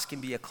jobs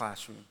can be a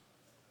classroom.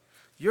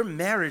 Your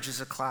marriage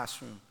is a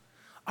classroom.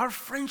 Our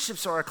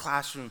friendships are a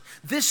classroom.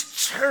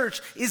 This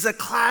church is a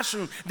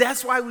classroom.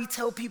 That's why we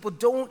tell people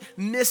don't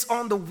miss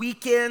on the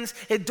weekends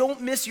and don't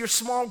miss your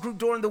small group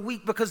during the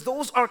week, because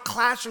those are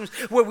classrooms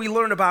where we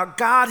learn about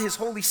God, His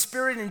Holy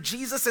Spirit, and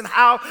Jesus, and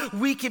how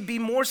we can be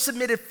more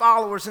submitted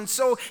followers. And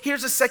so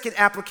here's a second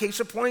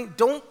application point.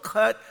 Don't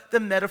cut the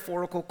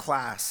metaphorical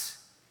class.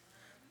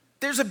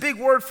 There's a big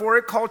word for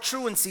it called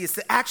truancy. It's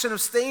the action of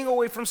staying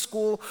away from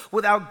school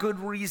without good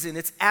reason.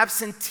 It's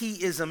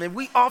absenteeism. And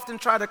we often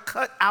try to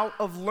cut out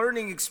of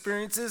learning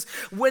experiences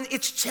when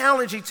it's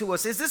challenging to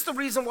us. Is this the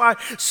reason why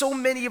so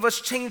many of us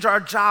change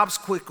our jobs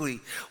quickly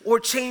or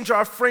change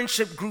our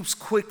friendship groups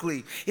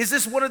quickly? Is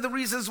this one of the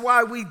reasons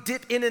why we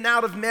dip in and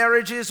out of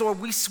marriages or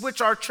we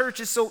switch our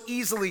churches so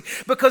easily?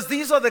 Because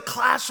these are the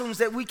classrooms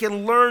that we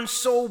can learn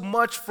so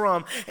much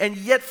from. And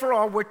yet for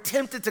all, we're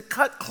tempted to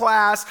cut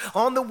class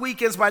on the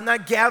weekends by not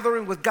night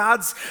gathering with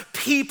God's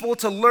people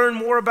to learn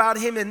more about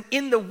him. And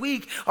in the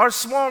week, our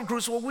small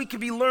groups where we could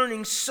be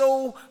learning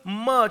so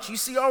much. You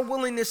see, our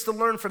willingness to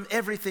learn from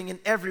everything and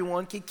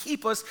everyone can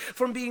keep us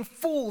from being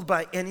fooled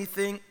by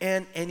anything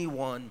and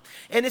anyone.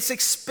 And it's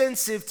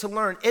expensive to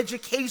learn.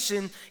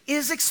 Education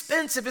is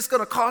expensive. It's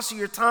going to cost you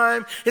your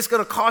time. It's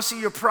going to cost you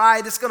your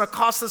pride. It's going to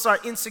cost us our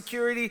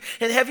insecurity.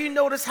 And have you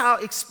noticed how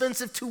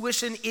expensive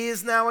tuition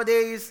is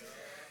nowadays?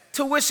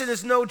 Tuition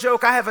is no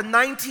joke. I have a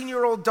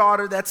 19-year-old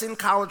daughter that's in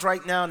college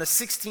right now and a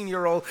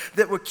 16-year-old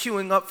that were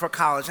queuing up for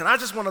college. And I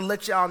just want to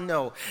let y'all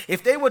know,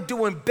 if they were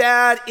doing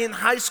bad in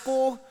high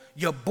school,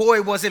 your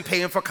boy wasn't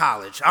paying for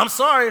college. I'm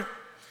sorry.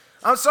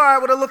 I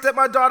would have looked at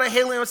my daughter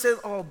Haley and said,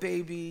 oh,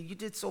 baby, you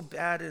did so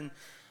bad in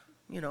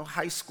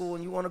high school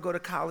and you want to go to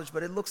college,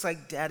 but it looks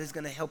like dad is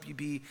going to help you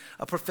be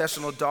a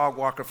professional dog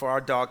walker for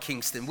our dog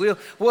Kingston.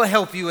 We'll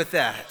help you with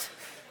that.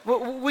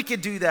 We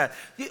could do that.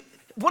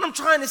 What I'm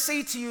trying to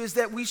say to you is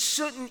that we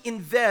shouldn't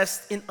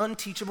invest in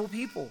unteachable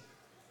people.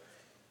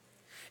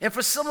 And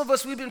for some of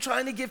us, we've been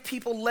trying to give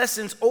people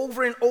lessons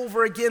over and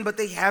over again, but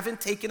they haven't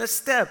taken a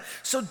step.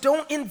 So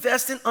don't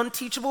invest in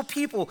unteachable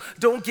people.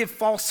 Don't give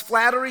false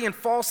flattery and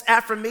false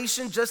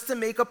affirmation just to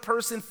make a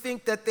person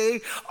think that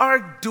they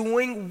are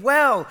doing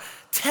well.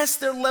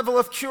 Test their level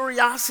of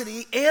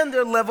curiosity and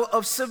their level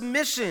of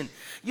submission.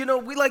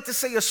 We like to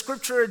say a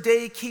scripture a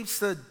day keeps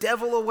the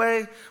devil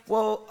away.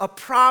 Well, a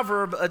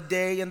proverb a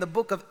day and the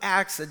book of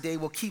Acts a day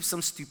will keep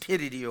some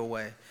stupidity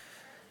away.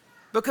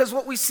 Because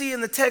what we see in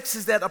the text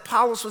is that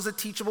Apollos was a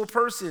teachable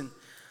person.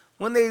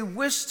 When they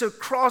wished to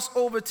cross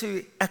over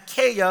to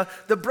Achaia,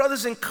 the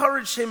brothers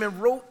encouraged him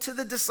and wrote to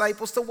the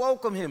disciples to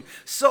welcome him.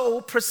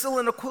 So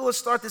Priscilla and Aquila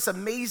start this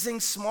amazing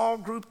small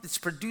group that's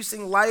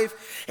producing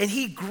life, and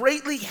he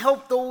greatly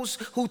helped those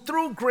who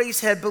through grace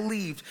had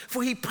believed,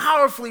 for he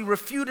powerfully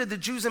refuted the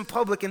Jews in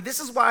public. And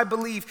this is why I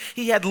believe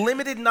he had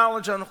limited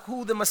knowledge on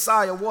who the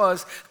Messiah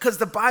was, because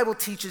the Bible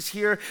teaches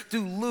here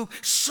through Luke,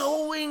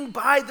 showing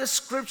by the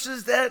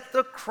scriptures that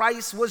the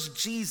Christ was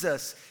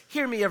Jesus.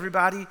 Hear me,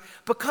 everybody.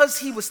 Because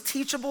he was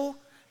teachable,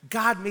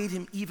 God made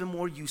him even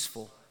more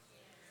useful.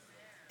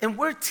 And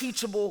we're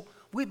teachable,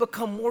 we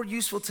become more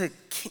useful to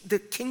the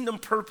kingdom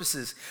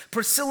purposes.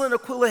 Priscilla and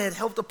Aquila had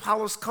helped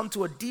Apollos come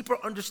to a deeper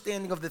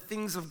understanding of the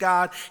things of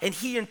God, and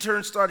he in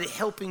turn started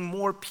helping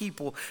more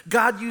people.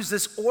 God used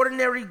this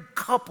ordinary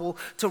couple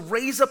to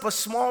raise up a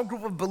small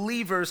group of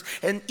believers,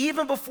 and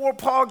even before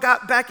Paul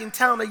got back in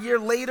town a year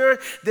later,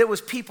 there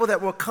was people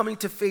that were coming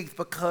to faith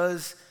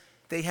because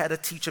they had a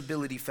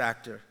teachability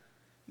factor.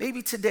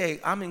 Maybe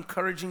today I'm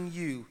encouraging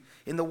you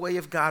in the way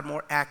of God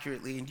more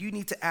accurately, and you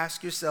need to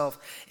ask yourself,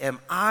 am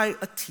I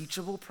a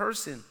teachable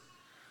person?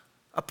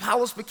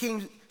 Apollos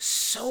became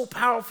so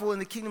powerful in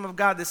the kingdom of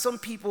God that some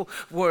people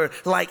were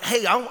like,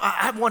 hey,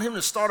 I want him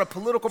to start a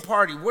political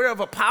party. We're of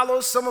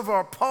Apollos, some of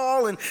our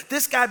Paul, and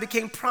this guy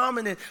became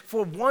prominent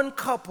for one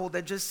couple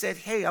that just said,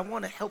 hey, I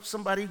want to help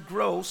somebody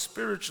grow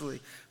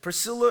spiritually.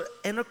 Priscilla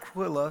and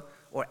Aquila,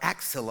 or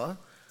Axilla,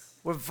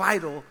 were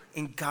vital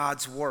in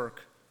God's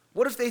work.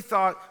 What if they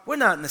thought, we're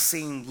not in the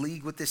same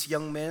league with this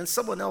young man,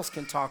 someone else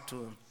can talk to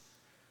him?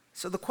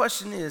 So the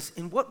question is,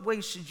 in what way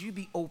should you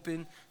be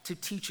open to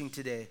teaching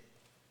today?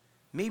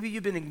 Maybe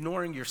you've been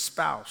ignoring your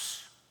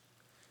spouse.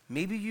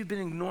 Maybe you've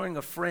been ignoring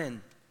a friend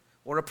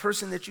or a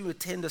person that you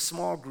attend a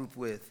small group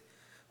with.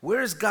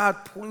 Where is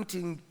God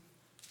pointing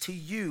to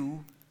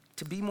you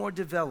to be more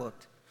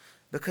developed?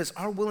 Because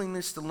our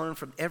willingness to learn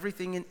from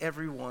everything and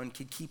everyone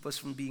can keep us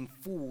from being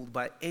fooled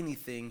by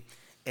anything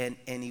and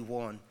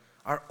anyone.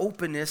 Our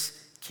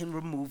openness can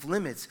remove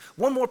limits.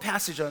 One more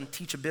passage on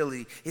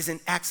teachability is in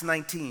Acts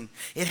 19.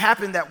 It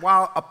happened that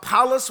while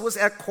Apollos was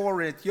at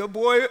Corinth, your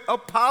boy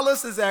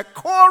Apollos is at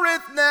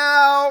Corinth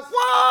now.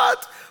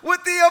 What?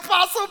 With the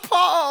Apostle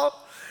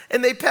Paul.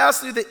 And they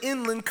passed through the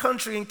inland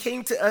country and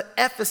came to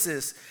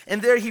Ephesus.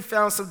 And there he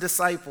found some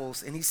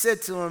disciples. And he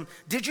said to them,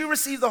 did you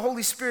receive the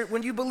Holy Spirit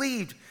when you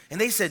believed? And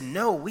they said,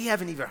 no, we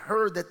haven't even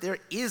heard that there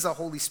is a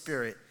Holy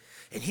Spirit.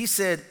 And he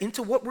said,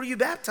 into what were you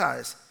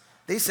baptized?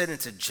 They said,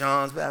 into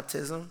John's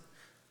baptism.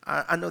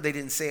 I know they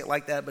didn't say it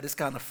like that, but it's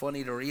kind of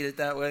funny to read it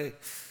that way.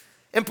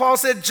 And Paul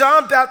said,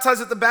 John baptized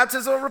with the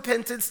baptism of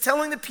repentance,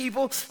 telling the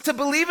people to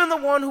believe in the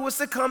one who was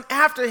to come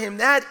after him.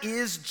 That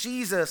is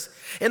Jesus.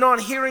 And on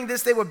hearing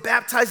this, they were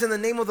baptized in the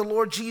name of the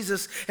Lord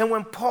Jesus. And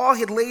when Paul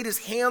had laid his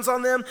hands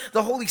on them,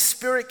 the Holy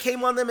Spirit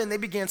came on them, and they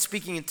began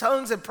speaking in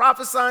tongues and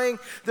prophesying.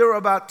 There were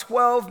about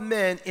 12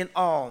 men in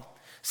all.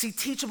 See,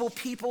 teachable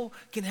people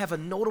can have a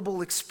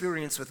notable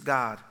experience with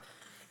God.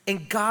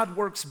 And God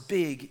works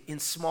big in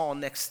small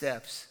next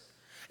steps.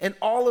 And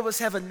all of us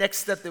have a next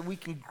step that we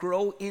can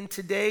grow in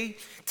today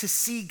to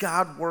see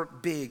God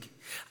work big.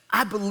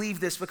 I believe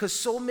this because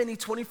so many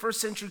 21st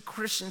century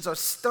Christians are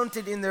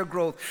stunted in their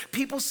growth.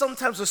 People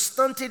sometimes are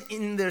stunted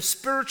in their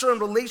spiritual and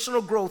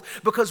relational growth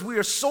because we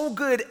are so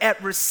good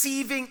at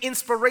receiving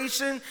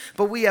inspiration,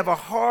 but we have a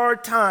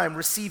hard time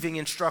receiving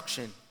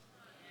instruction.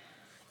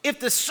 If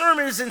the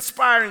sermon is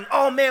inspiring,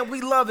 oh man,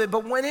 we love it.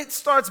 But when it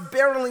starts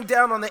barreling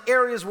down on the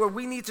areas where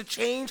we need to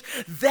change,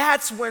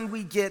 that's when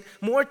we get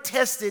more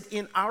tested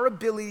in our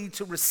ability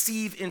to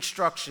receive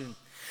instruction.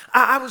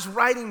 I was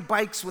riding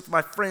bikes with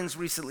my friends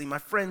recently, my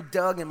friend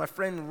Doug and my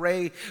friend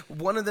Ray.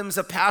 One of them is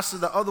a pastor,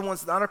 the other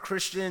one's not a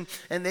Christian,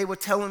 and they were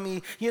telling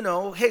me,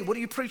 hey, what are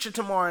you preaching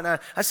tomorrow? And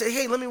I said,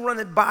 hey, let me run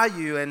it by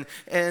you.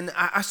 And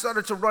I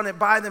started to run it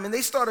by them, and they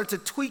started to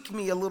tweak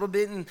me a little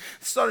bit and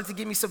started to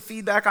give me some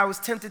feedback. I was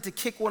tempted to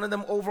kick one of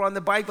them over on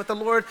the bike, but the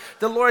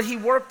Lord, He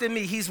worked in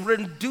me. He's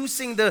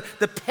reducing the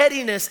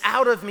pettiness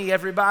out of me,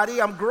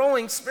 everybody. I'm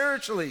growing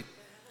spiritually.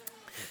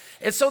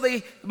 And so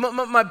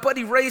my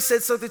buddy Ray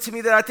said something to me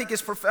that I think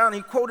is profound.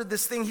 He quoted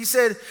this thing. He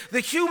said, the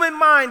human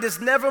mind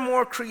is never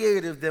more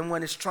creative than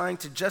when it's trying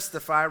to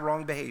justify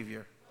wrong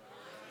behavior.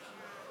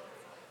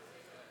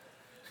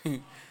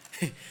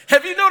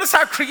 Have you noticed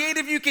how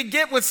creative you can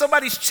get when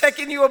somebody's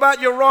checking you about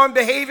your wrong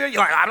behavior?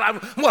 You're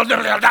like,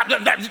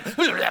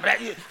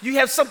 you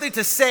have something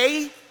to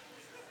say?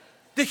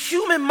 The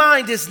human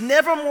mind is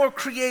never more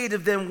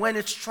creative than when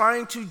it's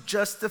trying to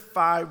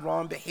justify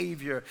wrong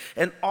behavior.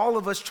 And all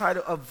of us try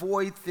to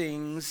avoid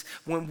things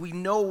when we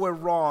know we're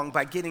wrong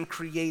by getting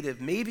creative.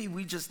 Maybe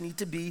we just need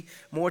to be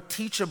more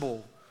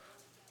teachable.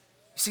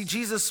 See,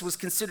 Jesus was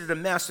considered a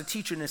master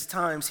teacher in his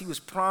times. He was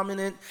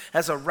prominent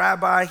as a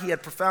rabbi. He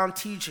had profound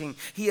teaching.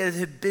 He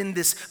had been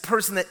this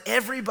person that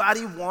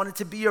everybody wanted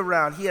to be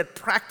around. He had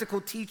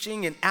practical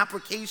teaching and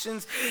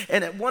applications.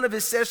 And at one of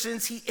his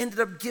sessions, he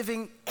ended up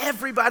giving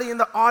everybody in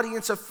the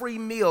audience a free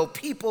meal.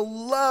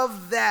 People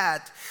loved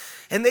that.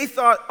 And they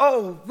thought,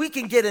 oh, we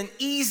can get an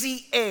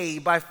easy A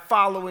by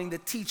following the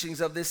teachings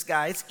of this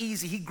guy. It's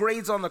easy. He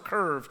grades on the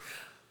curve.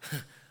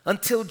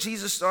 Until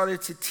Jesus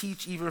started to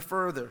teach even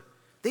further.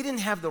 They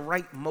didn't have the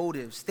right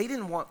motives. They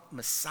didn't want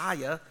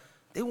Messiah.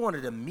 They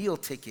wanted a meal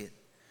ticket.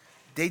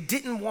 They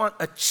didn't want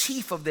a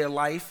chief of their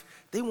life.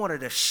 They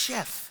wanted a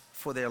chef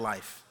for their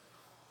life.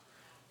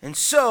 And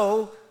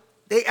so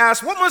they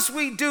asked, what must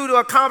we do to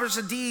accomplish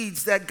the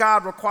deeds that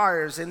God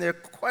requires? And their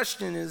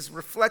question is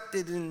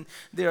reflected in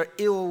their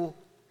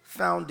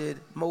ill-founded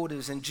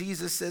motives. And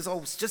Jesus says,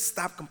 oh, just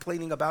stop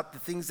complaining about the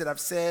things that I've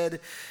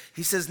said.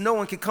 He says, no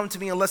one can come to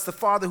me unless the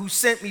Father who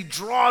sent me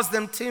draws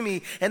them to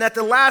me. And at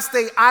the last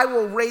day, I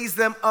will raise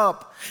them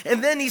up.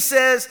 And then he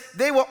says,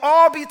 they will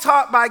all be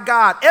taught by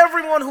God.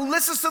 Everyone who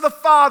listens to the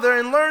Father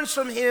and learns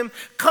from him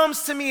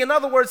comes to me. In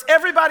other words,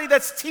 everybody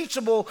that's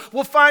teachable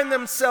will find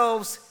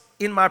themselves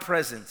in my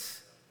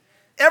presence.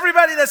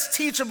 Everybody that's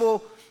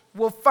teachable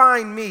will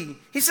find me.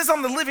 He says,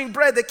 I'm the living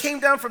bread that came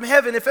down from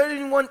heaven. If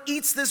anyone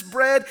eats this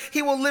bread,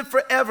 he will live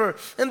forever.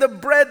 And the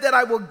bread that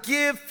I will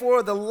give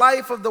for the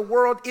life of the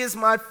world is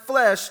my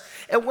flesh.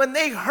 And when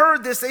they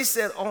heard this, they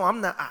said, oh,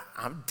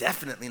 I'm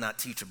definitely not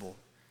teachable.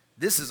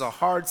 This is a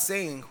hard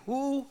saying.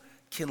 Who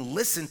can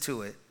listen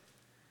to it?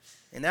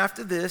 And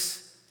after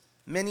this,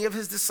 many of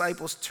his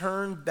disciples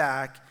turned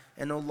back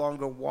and no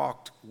longer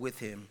walked with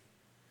him.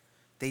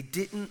 They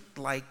didn't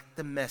like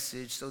the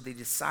message, so they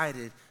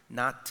decided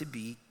not to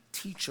be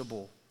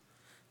teachable.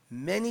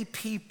 Many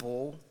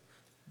people,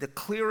 the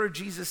clearer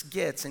Jesus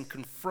gets and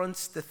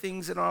confronts the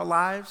things in our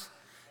lives,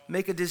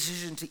 make a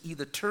decision to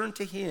either turn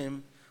to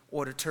him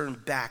or to turn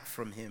back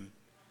from him.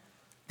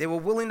 They were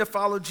willing to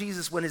follow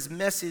Jesus when his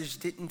message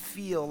didn't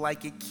feel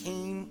like it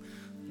came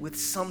with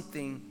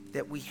something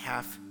that we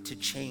have to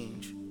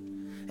change.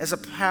 As a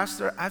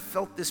pastor, I've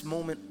felt this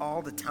moment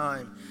all the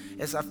time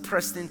as I've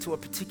pressed into a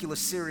particular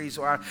series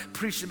or I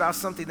preached about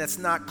something that's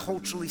not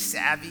culturally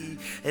savvy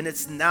and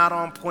it's not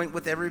on point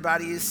with what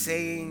everybody is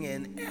saying,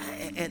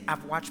 and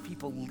I've watched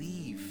people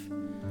leave.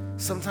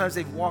 Sometimes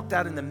they've walked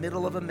out in the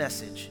middle of a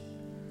message.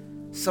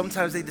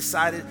 Sometimes they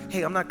decided,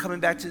 hey, I'm not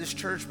coming back to this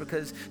church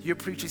because you're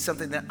preaching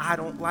something that I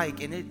don't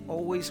like, and it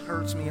always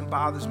hurts me and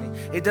bothers me.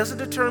 It doesn't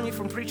deter me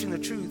from preaching the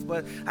truth,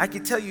 but I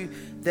can tell you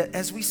that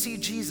as we see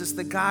Jesus,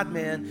 the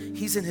God-man,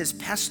 he's in his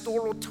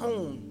pastoral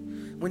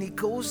tone when he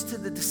goes to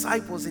the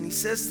disciples and he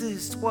says to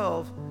his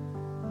 12,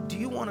 do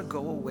you want to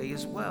go away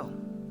as well?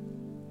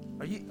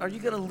 Are you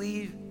going to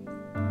leave?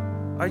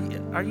 Are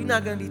you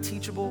not going to be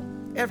teachable?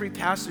 Every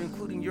pastor,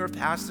 including your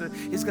pastor,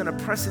 is going to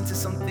press into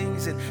some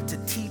things and to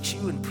teach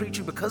you and preach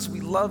you because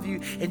we love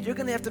you. And you're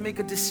going to have to make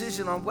a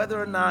decision on whether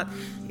or not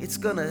it's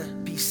going to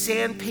be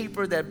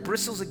sandpaper that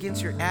bristles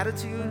against your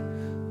attitude,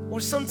 or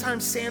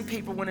sometimes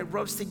sandpaper, when it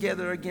rubs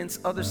together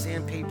against other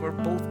sandpaper,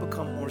 both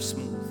become more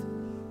smooth.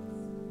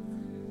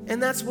 And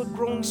that's what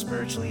growing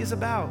spiritually is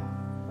about.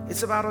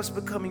 It's about us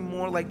becoming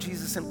more like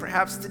Jesus. And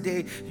perhaps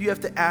today you have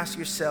to ask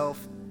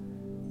yourself,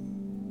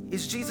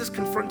 is Jesus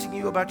confronting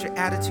you about your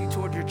attitude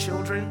toward your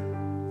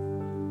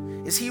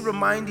children? Is he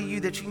reminding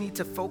you that you need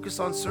to focus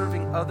on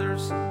serving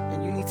others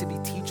and you need to be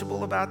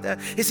teachable about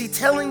that? Is he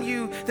telling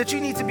you that you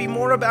need to be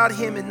more about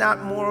him and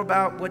not more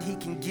about what he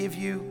can give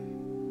you?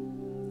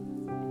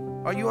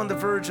 Are you on the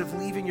verge of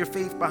leaving your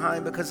faith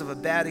behind because of a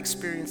bad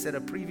experience at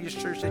a previous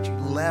church that you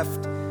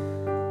left,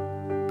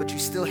 but you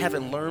still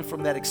haven't learned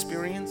from that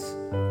experience?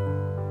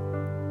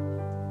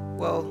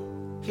 Well,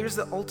 here's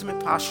the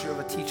ultimate posture of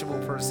a teachable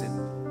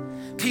person.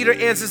 Peter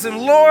answers him,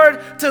 Lord,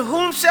 to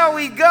whom shall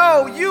we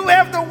go? You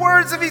have the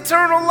words of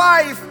eternal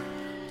life.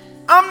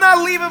 I'm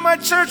not leaving my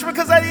church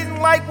because I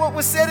didn't like what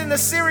was said in the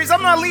series.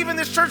 I'm not leaving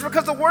this church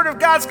because the Word of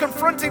God's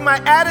confronting my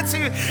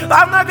attitude.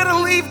 I'm not going to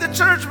leave the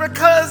church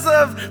because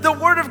of the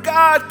Word of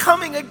God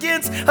coming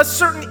against a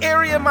certain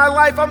area in my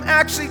life. I'm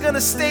actually going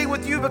to stay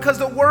with you because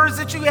the words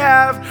that you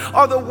have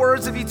are the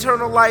words of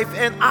eternal life.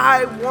 And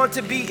I want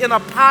to be in a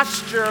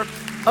posture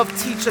of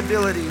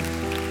teachability.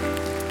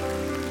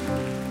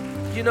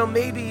 You know,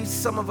 maybe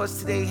some of us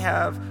today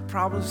have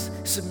problems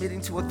submitting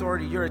to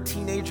authority. You're a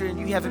teenager and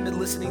you haven't been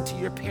listening to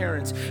your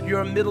parents. You're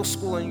a middle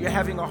schooler and you're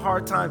having a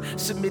hard time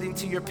submitting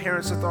to your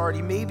parents'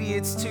 authority. Maybe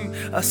it's to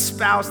a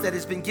spouse that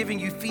has been giving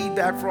you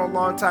feedback for a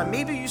long time.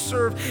 Maybe you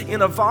serve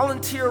in a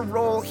volunteer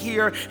role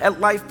here at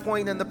Life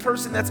Point and the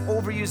person that's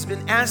over you has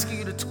been asking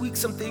you to tweak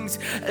some things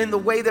in the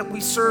way that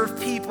we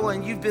serve people,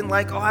 and you've been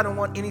like, oh, I don't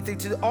want anything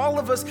to do. All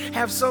of us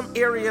have some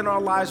area in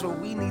our lives where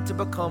we need to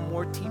become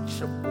more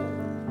teachable.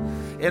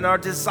 And our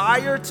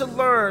desire to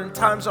learn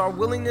times our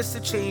willingness to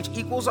change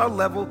equals our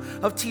level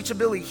of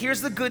teachability. Here's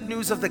the good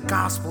news of the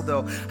gospel,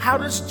 though. How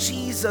does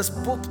Jesus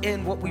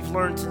bookend what we've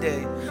learned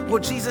today? Well,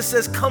 Jesus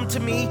says, come to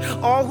me,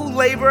 all who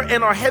labor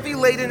and are heavy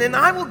laden, and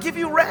I will give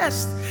you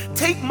rest.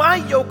 Take my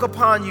yoke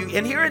upon you,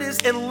 and here it is,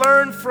 and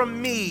learn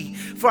from me.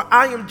 For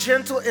I am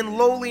gentle and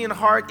lowly in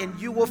heart, and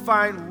you will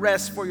find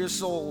rest for your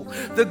soul.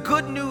 The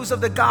good news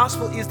of the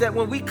gospel is that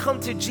when we come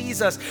to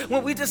Jesus,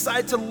 when we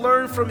decide to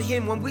learn from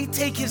him, when we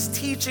take his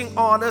teaching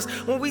on us,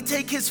 when we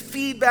take his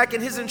feedback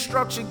and his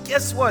instruction,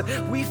 guess what?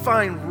 We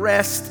find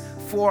rest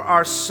for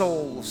our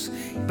souls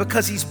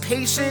because he's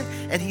patient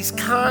and he's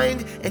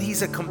kind and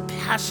he's a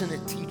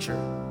compassionate teacher.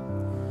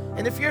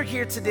 And if you're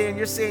here today and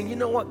you're saying, you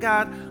know what,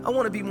 God, I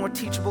want to be more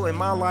teachable in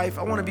my life.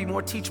 I want to be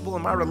more teachable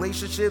in my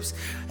relationships.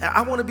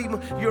 I want to be,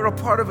 you're a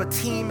part of a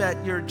team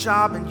at your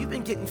job and you've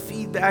been getting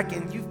feedback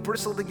and you've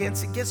bristled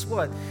against it. Guess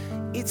what?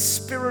 It's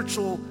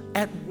spiritual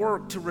at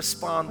work to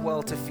respond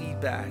well to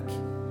feedback.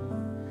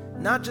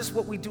 Not just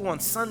what we do on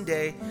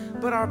Sunday,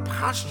 but our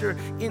posture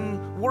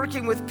in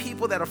working with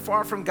people that are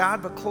far from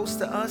God but close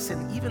to us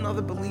and even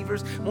other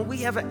believers. When we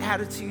have an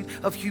attitude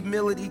of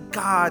humility,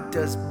 God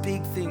does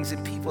big things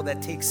in people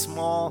that take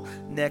small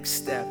next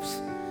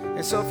steps.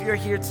 And so if you're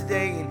here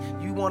today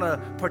and you want to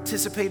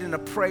participate in a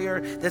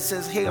prayer that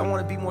says, hey, I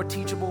want to be more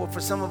teachable, or for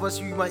some of us,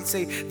 you might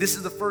say, this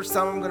is the first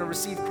time I'm going to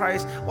receive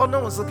Christ. Well,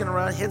 no one's looking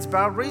around, heads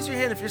bowed. Raise your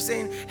hand if you're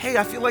saying, hey,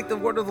 I feel like the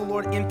word of the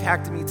Lord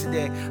impacted me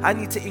today. I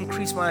need to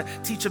increase my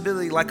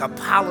teachability like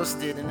Apollos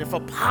did. And if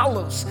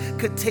Apollos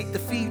could take the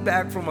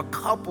feedback from a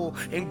couple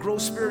and grow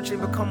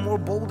spiritually and become more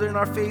bolder in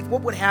our faith,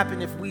 what would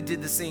happen if we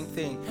did the same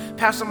thing?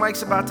 Pastor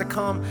Mike's about to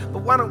come,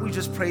 but why don't we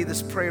just pray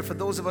this prayer for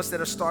those of us that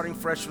are starting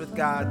fresh with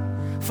God?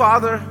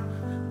 Father,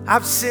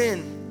 I've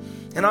sinned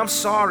and I'm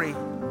sorry,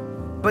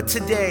 but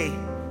today,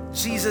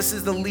 Jesus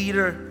is the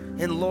leader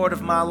and Lord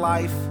of my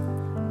life.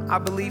 I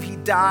believe he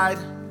died.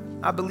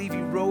 I believe he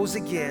rose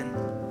again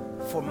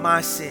for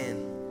my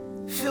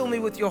sin. Fill me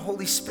with your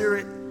Holy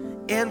Spirit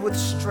and with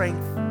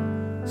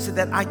strength so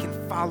that I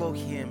can follow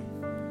him.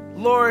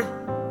 Lord,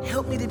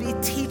 help me to be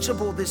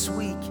teachable this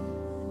week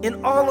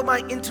in all of my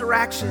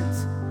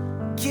interactions.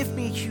 Give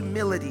me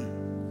humility.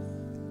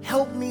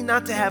 Help me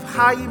not to have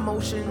high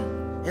emotion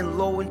and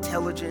low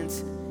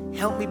intelligence.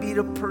 Help me be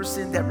the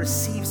person that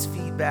receives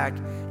feedback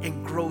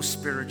and grows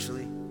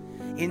spiritually.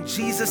 In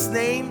Jesus'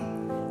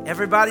 name,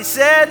 everybody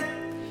said,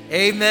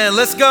 amen.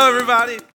 Let's go, everybody.